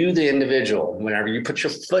 So you, the individual, whenever you put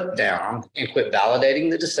your foot down and quit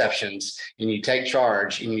validating the deceptions and you take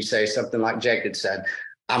charge and you say something like Jake had said,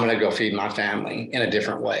 I'm going to go feed my family in a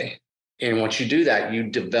different way. And once you do that, you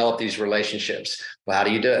develop these relationships. Well, how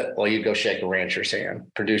do you do it? Well, you go shake a rancher's hand,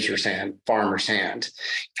 producer's hand, farmer's hand.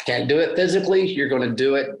 If you can't do it physically, you're going to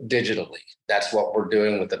do it digitally. That's what we're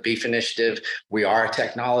doing with the Beef Initiative. We are a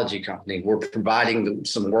technology company. We're providing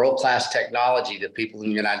some world-class technology to people in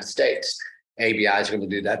the United States. ABI is going to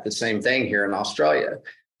do that, the same thing here in Australia.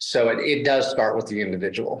 So it does start with the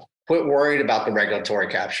individual. Quit worried about the regulatory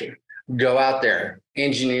capture. Go out there,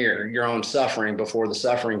 engineer your own suffering before the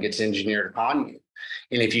suffering gets engineered upon you.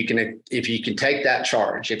 And if you can take that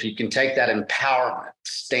charge, if you can take that empowerment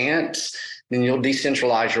stance, then you'll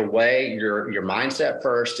decentralize your way, your mindset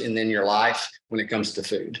first, and then your life when it comes to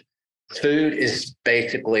food. Food is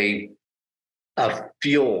basically a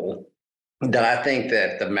fuel that I think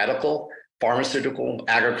that the medical, pharmaceutical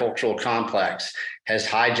agricultural complex has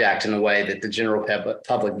hijacked in a way that the general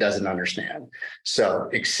public doesn't understand. So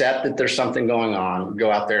accept that there's something going on,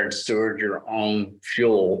 go out there and steward your own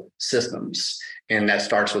fuel systems. And that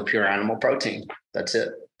starts with pure animal protein. That's it.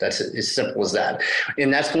 That's it. As simple as that.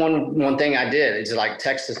 And that's one thing I did. It's like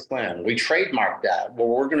Texas Slim. We trademarked that. Well,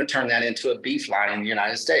 we're going to turn that into a beef line in the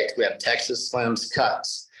United States. We have Texas Slim's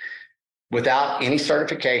cuts. Without any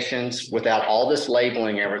certifications, without all this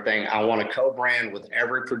labeling, everything, I want to co-brand with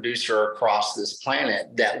every producer across this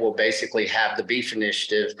planet that will basically have the beef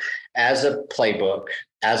initiative as a playbook,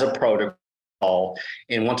 as a protocol.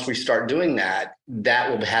 And once we start doing that, that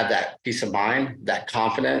will have that peace of mind, that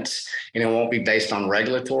confidence, and it won't be based on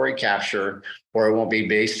regulatory capture, or it won't be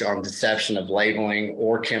based on deception of labeling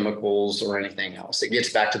or chemicals or anything else. It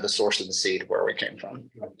gets back to the source of the seed where we came from.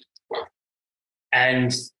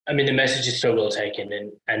 And I mean, the message is so well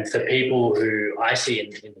taken. And for people who I see in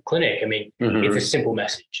the clinic, I mean, it's a simple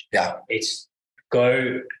message. Yeah. It's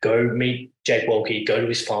go meet Jake Wolke, go to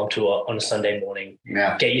his farm tour on a Sunday morning,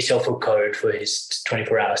 get yourself a code for his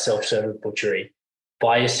 24-hour self-service butchery,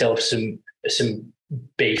 buy yourself some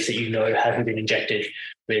beef that you know hasn't been injected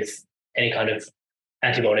with any kind of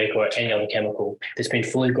antibiotic or any other chemical, that's been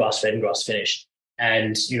fully grass-fed and grass-finished,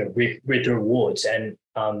 and reap the rewards. And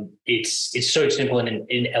it's so simple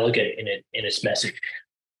and elegant in its message.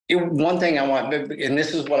 One thing I want, and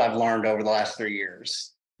this is what I've learned over the last 3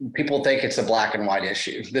 years, people think it's a black and white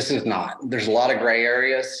issue. This is not. There's a lot of gray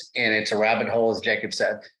areas, and it's a rabbit hole, as Jacob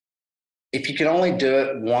said. If you can only do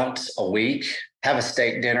it once a week, have a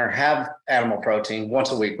steak dinner, have animal protein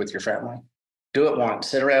once a week with your family. Do it once,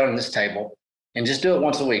 sit around on this table and just do it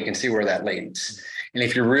once a week and see where that leads. And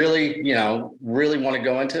if you really want to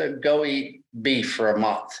go into it, go eat beef for a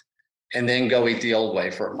month and then go eat the old way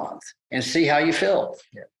for a month and see how you feel.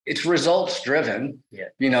 Yeah. It's results driven. Yeah.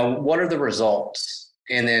 What are the results?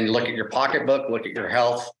 And then look at your pocketbook, look at your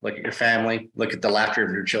health, look at your family, look at the laughter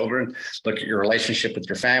of your children, look at your relationship with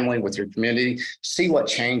your family, with your community, see what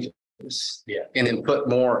changes. Yeah. And then put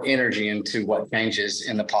more energy into what changes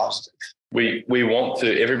in the positive.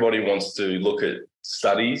 Everybody wants to look at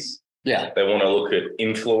studies. Yeah. They want to look at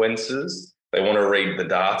influences. They want to read the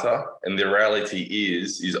data. And the reality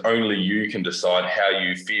is only you can decide how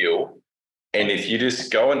you feel. And if you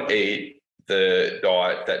just go and eat the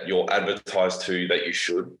diet that you're advertised to that you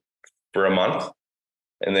should for a month,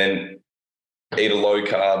 and then eat a low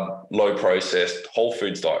carb, low processed whole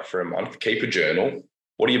foods diet for a month, keep a journal.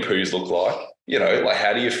 What do your poos look like?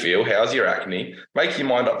 How do you feel? How's your acne? Make your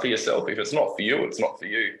mind up for yourself. If it's not for you, it's not for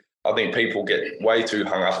you. I think people get way too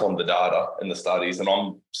hung up on the data and the studies, and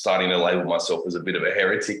I'm starting to label myself as a bit of a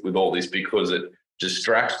heretic with all this because it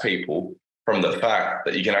distracts people from the fact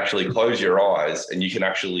that you can actually close your eyes and you can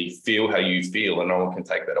actually feel how you feel, and no one can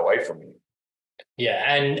take that away from you.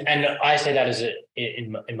 Yeah, and I say that as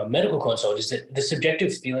in my medical consult, is that the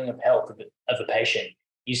subjective feeling of health of a patient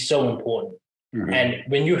is so important. Mm-hmm. And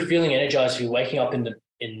when you're feeling energized, you're waking up in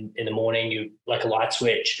the morning, you like a light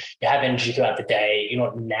switch, you have energy throughout the day, you're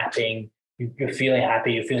not napping, you're feeling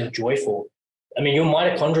happy, you're feeling joyful. I mean, your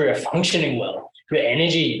mitochondria are functioning well, your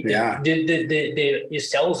energy, your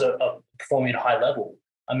cells are performing at a high level.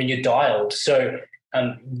 I mean, you're dialed. So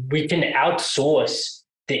we can outsource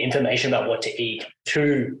the information about what to eat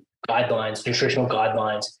to guidelines, nutritional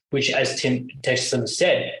guidelines, which, as Tim Texton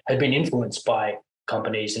said, have been influenced by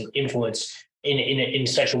companies and influenced in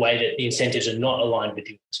such a way that the incentives are not aligned with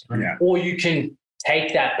yours. Yeah. Or you can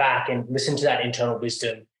take that back and listen to that internal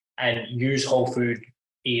wisdom and use whole food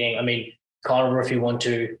eating. I mean, carnivore if you want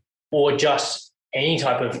to, or just any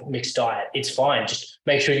type of mixed diet. It's fine. Just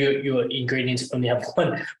make sure your ingredients only have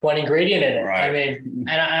one ingredient in it. Right. I mean,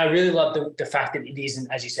 and I really love the fact that it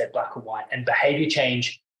isn't, as you said, black or white. And behavior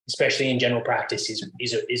change, especially in general practice,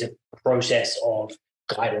 is a process of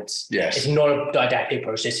guidance. Yes. It's not a didactic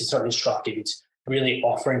process. It's not instructive. It's really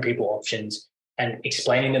offering people options and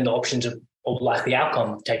explaining them the options of like the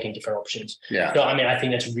outcome of taking different options. Yeah. So, I mean, I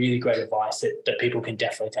think that's really great advice that people can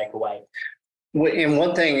definitely take away. And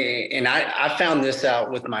one thing, and I found this out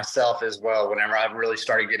with myself as well, whenever I really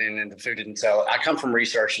started getting into food and so I come from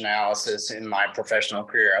research analysis in my professional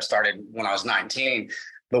career. I started when I was 19.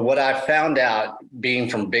 But what I found out being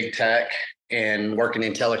from big tech and working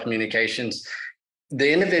in telecommunications, the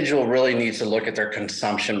individual really needs to look at their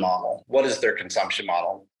consumption model. What is their consumption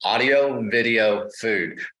model? Audio, video,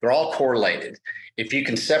 food. They're all correlated. If you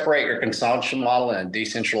can separate your consumption model in a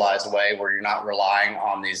decentralized way where you're not relying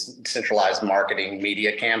on these centralized marketing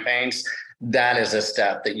media campaigns, that is a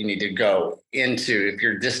step that you need to go into if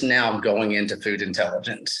you're just now going into food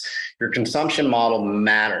intelligence. Your consumption model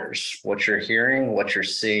matters, what you're hearing, what you're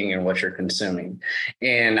seeing, and what you're consuming.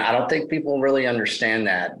 And I don't think people really understand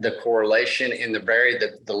that, the correlation and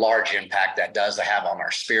the large impact that does have on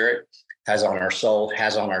our spirit, has on our soul,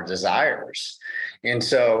 has on our desires. And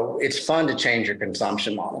so it's fun to change your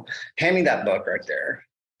consumption model. Hand me that book right there.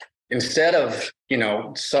 Instead of,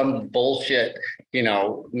 some bullshit,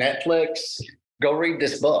 Netflix, go read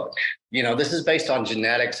this book. This is based on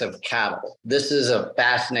genetics of cattle. This is a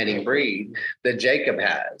fascinating breed that Jacob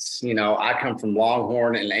has. I come from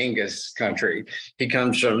Longhorn and Angus country. He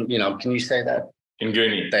comes from, can you say that?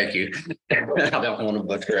 Nguni. Thank you. I don't want to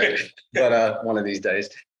butcher it, but one of these days.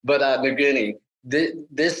 But Nguni,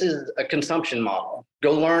 this is a consumption model.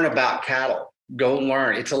 Go learn about cattle. Go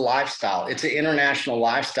learn. It's a lifestyle. It's an international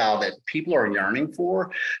lifestyle that people are yearning for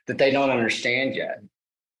that they don't understand yet.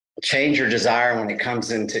 Change your desire when it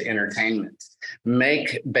comes into entertainment.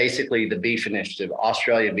 Make basically the Beef Initiative,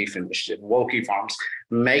 Australia Beef Initiative, Woki Farms,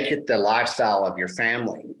 make it the lifestyle of your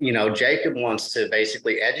family. Jacob wants to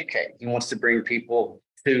basically educate. He wants to bring people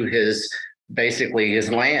to his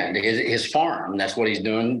land, his farm. That's what he's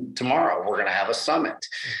doing tomorrow. We're going to have a summit.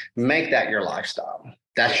 Make that your lifestyle.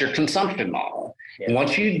 That's your consumption model. Yeah.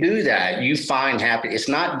 Once you do that, you find happy. It's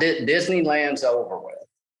not Disneyland's over with.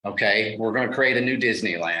 Okay, we're going to create a new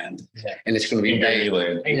Disneyland, and it's going to be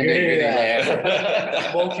Disneyland.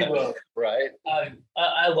 Woki World. Right.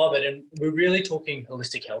 I love it, and we're really talking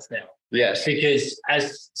holistic health now. Yes, because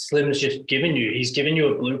as Slim's just given you, he's given you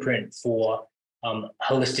a blueprint for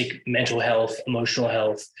holistic mental health, emotional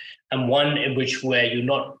health, and one in which where you're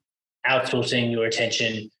not outsourcing your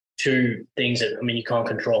attention to things that you can't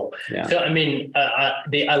control. Yeah. So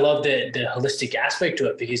I love the holistic aspect to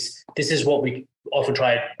it, because this is what we often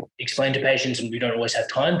try to explain to patients, and we don't always have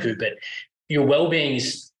time to. But your well-being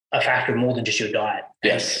is a factor of more than just your diet.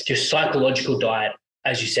 Yes, your psychological diet,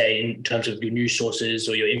 as you say, in terms of your news sources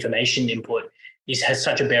or your information input, has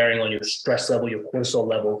such a bearing on your stress level, your cortisol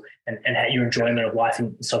level, and your enjoyment of life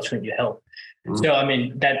and subsequent your health. Mm-hmm. So,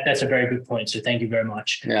 that's a very good point. So thank you very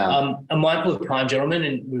much. Yeah. I'm mindful of time, gentlemen,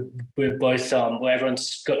 and we're both,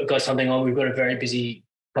 everyone's got something on. We've got a very busy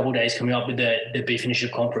couple of days coming up with the Beef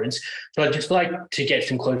Initiative conference. So I'd just like to get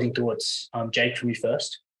some closing thoughts. Jake, from you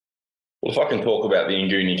first. Well, if I can talk about the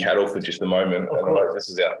Nguni cattle for just a moment. This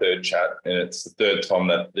is our third chat, and it's the third time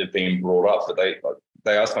that they've been brought up, but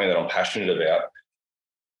they are something that I'm passionate about.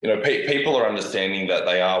 People are understanding that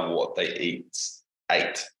they are what they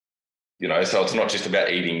ate. So it's not just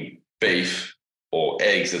about eating beef or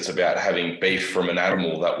eggs. It's about having beef from an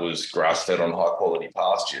animal that was grass-fed on high-quality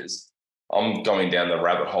pastures. I'm going down the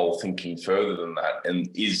rabbit hole thinking further than that. And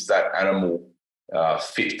is that animal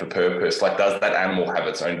fit for purpose? Does that animal have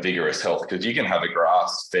its own vigorous health? Because you can have a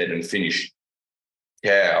grass-fed and finished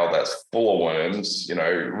cow that's full of worms,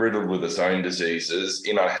 riddled with its own diseases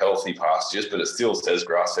in unhealthy pastures, but it still says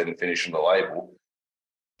grass-fed and finished on the label.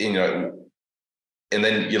 And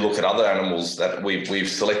then you look at other animals that we've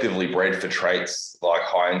selectively bred for traits like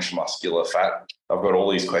high intramuscular fat. I've got all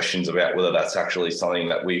these questions about whether that's actually something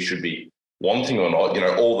that we should be wanting or not.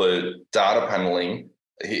 All the data paneling,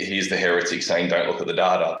 here's the heretic saying don't look at the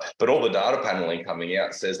data, but all the data paneling coming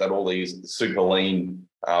out says that all these super lean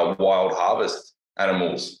wild harvest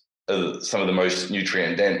animals are some of the most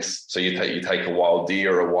nutrient dense. So you take a wild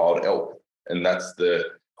deer or a wild elk, and that's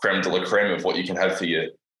the creme de la creme of what you can have for your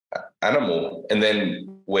animal. And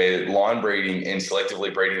then we're line breeding and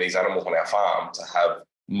selectively breeding these animals on our farm to have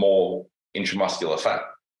more intramuscular fat,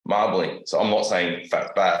 marbling. So I'm not saying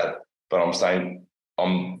fat's bad, but I'm saying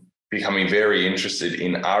I'm becoming very interested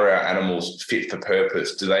in, are our animals fit for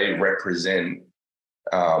purpose? Do they represent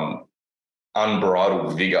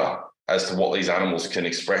unbridled vigor as to what these animals can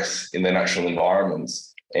express in their natural environments?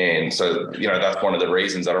 And so, that's one of the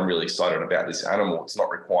reasons that I'm really excited about this animal. It's not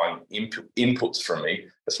requiring inputs from me.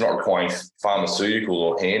 It's not requiring pharmaceuticals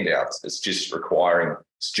or handouts. It's just requiring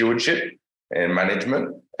stewardship and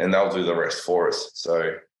management, and they'll do the rest for us.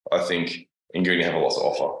 So I think Nguni have a lot to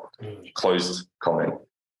offer. Closed comment.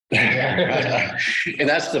 And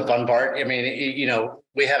that's the fun part.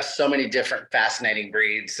 We have so many different fascinating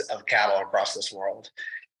breeds of cattle across this world.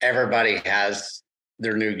 Everybody has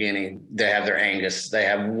their New Guinea, they have their Angus, they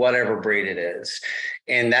have whatever breed it is.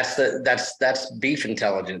 And that's beef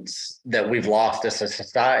intelligence that we've lost as a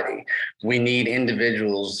society. We need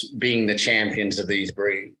individuals being the champions of these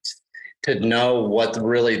breeds. to know what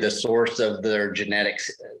really the source of their genetics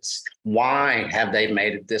is. Why have they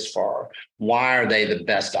made it this far? Why are they the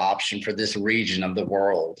best option for this region of the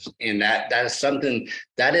world? And that is something,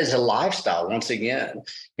 that is a lifestyle. Once again,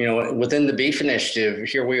 within the Beef Initiative,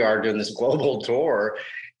 here we are doing this global tour.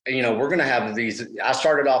 We're going to have these. I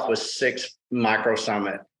started off with 6 micro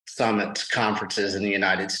summits conferences in the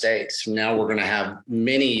United States. Now we're going to have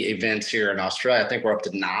many events here in Australia. I think we're up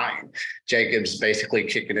to 9. Jacob's basically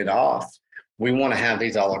kicking it off. We want to have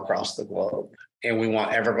these all across the globe, and we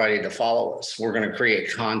want everybody to follow us. We're going to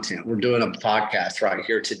create content. We're doing a podcast right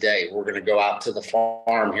here today. We're going to go out to the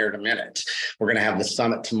farm here in a minute. We're going to have the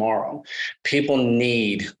summit tomorrow. People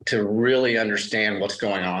need to really understand what's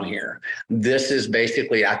going on here. This is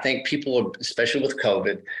basically, I think people, especially with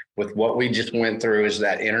COVID, with what we just went through, is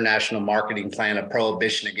that international marketing plan of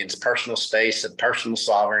prohibition against personal space and personal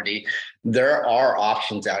sovereignty. There are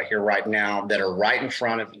options out here right now that are right in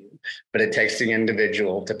front of you, but it takes the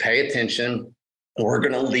individual to pay attention. We're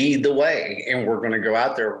going to lead the way, and we're going to go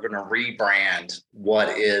out there. We're going to rebrand what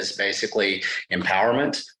is basically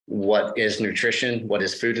empowerment, what is nutrition, what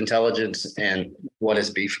is food intelligence, and what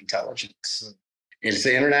is beef intelligence. It's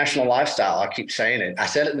the international lifestyle. I keep saying it. I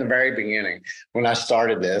said it in the very beginning when I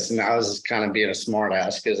started this, and I was kind of being a smart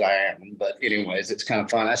ass because I am. But anyways, it's kind of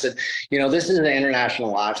fun. I said, this is the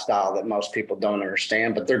international lifestyle that most people don't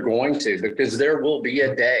understand, but they're going to, because there will be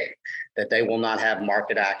a day that they will not have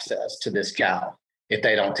market access to this cow if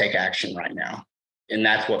they don't take action right now. And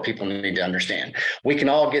that's what people need to understand. We can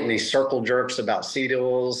all get in these circle jerks about seed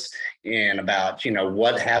oils and about,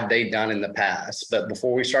 what have they done in the past. But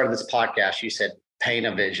before we started this podcast, you said, paint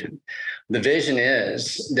a vision. The vision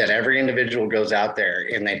is that every individual goes out there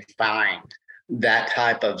and they find that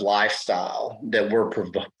type of lifestyle that we're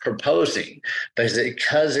proposing, because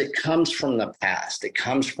it comes from the past. It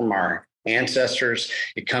comes from our ancestors.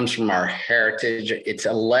 It comes from our heritage. It's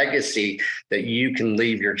a legacy that you can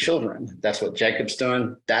leave your children. That's what Jacob's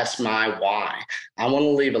doing. That's my why. I want to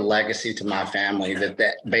leave a legacy to my family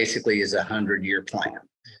that basically is a 100-year plan.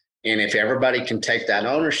 And if everybody can take that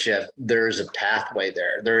ownership, there's a pathway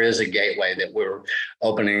there. There is a gateway that we're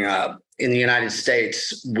opening up. In the United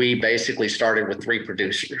States, we basically started with 3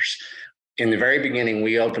 producers. In the very beginning,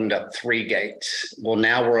 we opened up 3 gates. Well,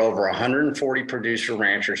 now we're over 140 producer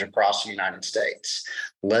ranchers across the United States.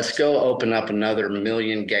 Let's go open up another 1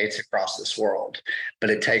 million gates across this world.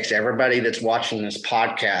 But it takes everybody that's watching this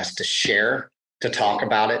podcast to share, to talk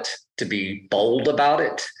about it, to be bold about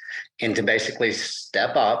it, and to basically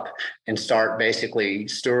step up and start basically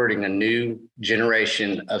stewarding a new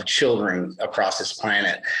generation of children across this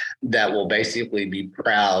planet that will basically be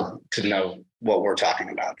proud to know what we're talking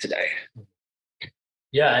about today.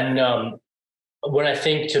 Yeah, and when I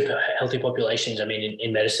think to healthy populations, I mean,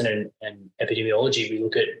 in medicine and epidemiology, we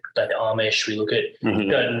look at like the Amish, we look at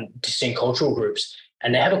certain distinct cultural groups,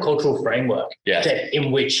 and they have a cultural framework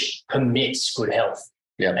in which permits good health.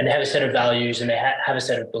 Yeah. And they have a set of values and they have a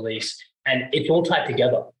set of beliefs, and it's all tied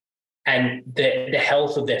together. And the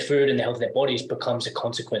health of their food and the health of their bodies becomes a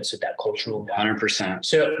consequence of that cultural value. 100%.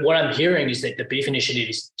 So what I'm hearing is that the Beef Initiative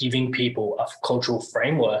is giving people a cultural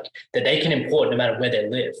framework that they can import no matter where they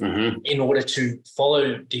live in order to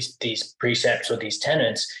follow these precepts or these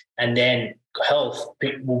tenets, and then health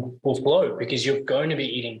will flow, because you're going to be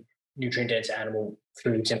eating nutrient-dense animal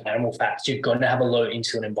foods and animal fats. You're going to have a low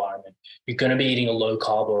insulin environment. You're going to be eating a low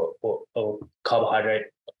carb or carbohydrate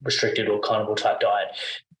restricted or carnivore type diet.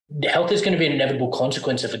 The health is going to be an inevitable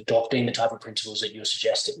consequence of adopting the type of principles that you're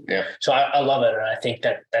suggesting. Yeah. So I love it, and I think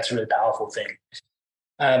that's a really powerful thing.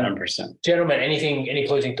 100%. Gentlemen, any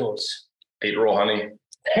closing thoughts? Eat raw honey.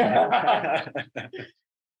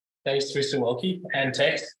 Thanks, Mr. Welke and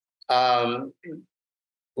Tex.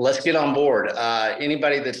 Let's get on board.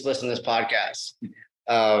 Anybody that's listening to this podcast,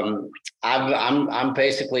 I'm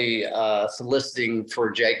basically soliciting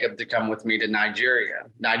for Jacob to come with me to Nigeria.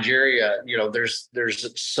 Nigeria, there's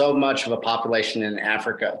so much of a population in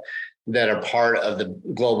Africa that are part of the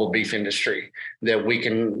global beef industry that we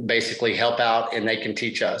can basically help out, and they can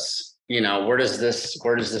teach us. Where does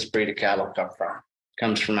this breed of cattle come from? It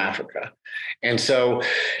comes from Africa, and so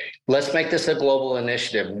let's make this a global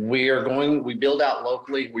initiative. We build out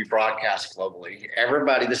locally, we broadcast globally.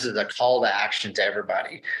 Everybody, this is a call to action to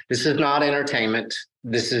everybody. This is not entertainment.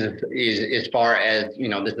 This is as far as,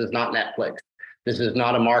 this is not Netflix. This is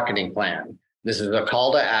not a marketing plan. This is a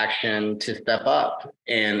call to action to step up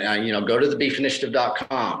and, go to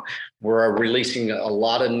thebeefinitiative.com. We're releasing a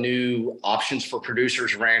lot of new options for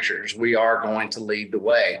producers, ranchers. We are going to lead the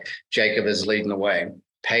way. Jacob is leading the way.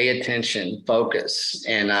 Pay attention, focus,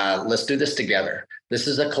 and let's do this together. This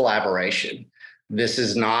is a collaboration. This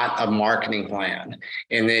is not a marketing plan.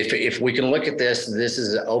 And if we can look at this, this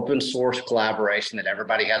is an open source collaboration that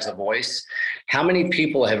everybody has a voice. How many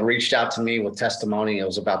people have reached out to me with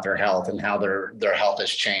testimonials about their health and how their health has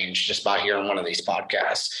changed just by hearing one of these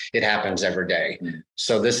podcasts? It happens every day.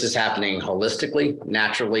 So this is happening holistically,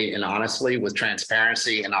 naturally, and honestly with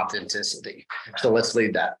transparency and authenticity. So let's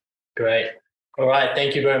lead that. Great. All right.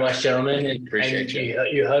 Thank you very much, gentlemen. And, Appreciate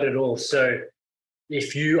you heard it all. So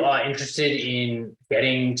if you are interested in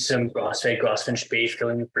getting some grass-fed, grass-finished beef,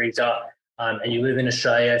 filling the freezer, and you live in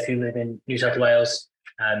Australia, if you live in New South Wales,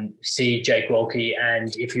 see Jake Wolke.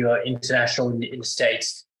 And if you are international in the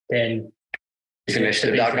States, then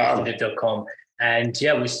beefinitiative.com. And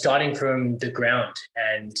yeah, we're starting from the ground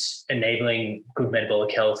and enabling good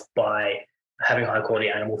metabolic health by having high quality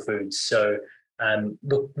animal foods. So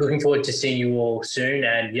looking forward to seeing you all soon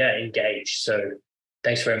and yeah, engage. So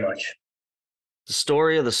thanks very much. The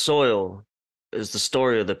story of the soil is the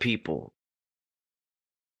story of the people.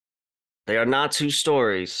 They are not two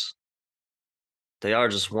stories. They are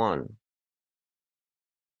just one.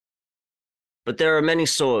 But there are many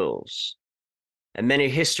soils and many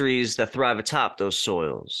histories that thrive atop those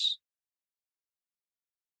soils.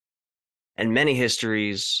 And many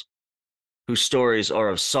histories whose stories are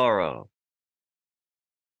of sorrow.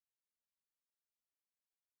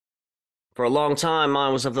 For a long time,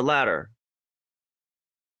 mine was of the latter.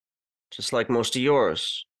 Just like most of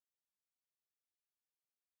yours.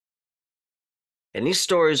 And these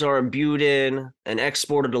stories are imbued in and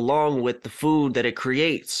exported along with the food that it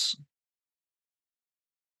creates.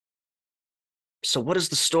 So what is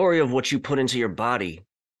the story of what you put into your body?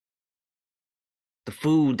 The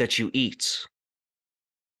food that you eat?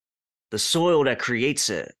 The soil that creates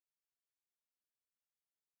it?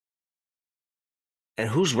 And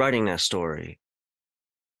who's writing that story?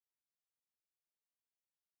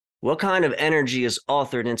 What kind of energy is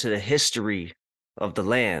authored into the history of the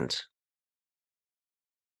land?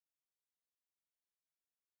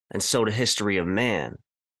 And so the history of man.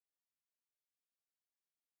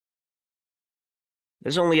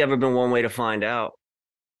 There's only ever been one way to find out.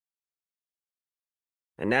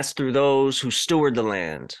 And that's through those who steward the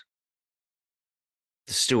land,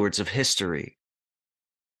 the stewards of history.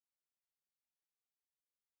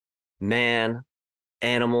 Man,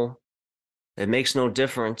 animal, it makes no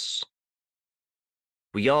difference.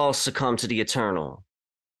 We all succumb to the eternal,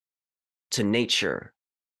 to nature,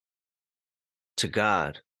 to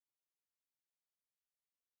God.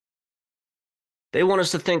 They want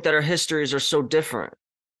us to think that our histories are so different.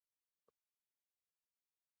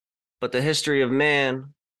 But the history of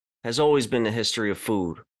man has always been the history of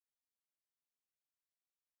food.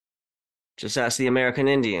 Just ask the American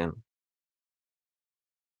Indian.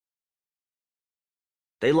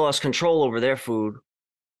 They lost control over their food,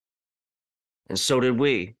 and so did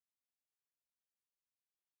we.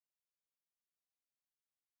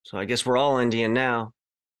 So I guess we're all Indian now.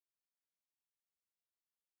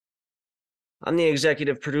 I'm the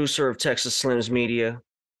executive producer of Texas Slims Media.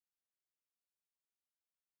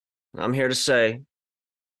 I'm here to say,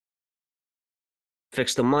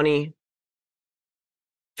 fix the money,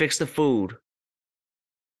 fix the food.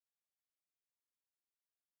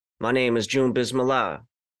 My name is June Bismillah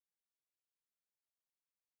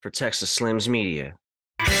for Texas Slims Media.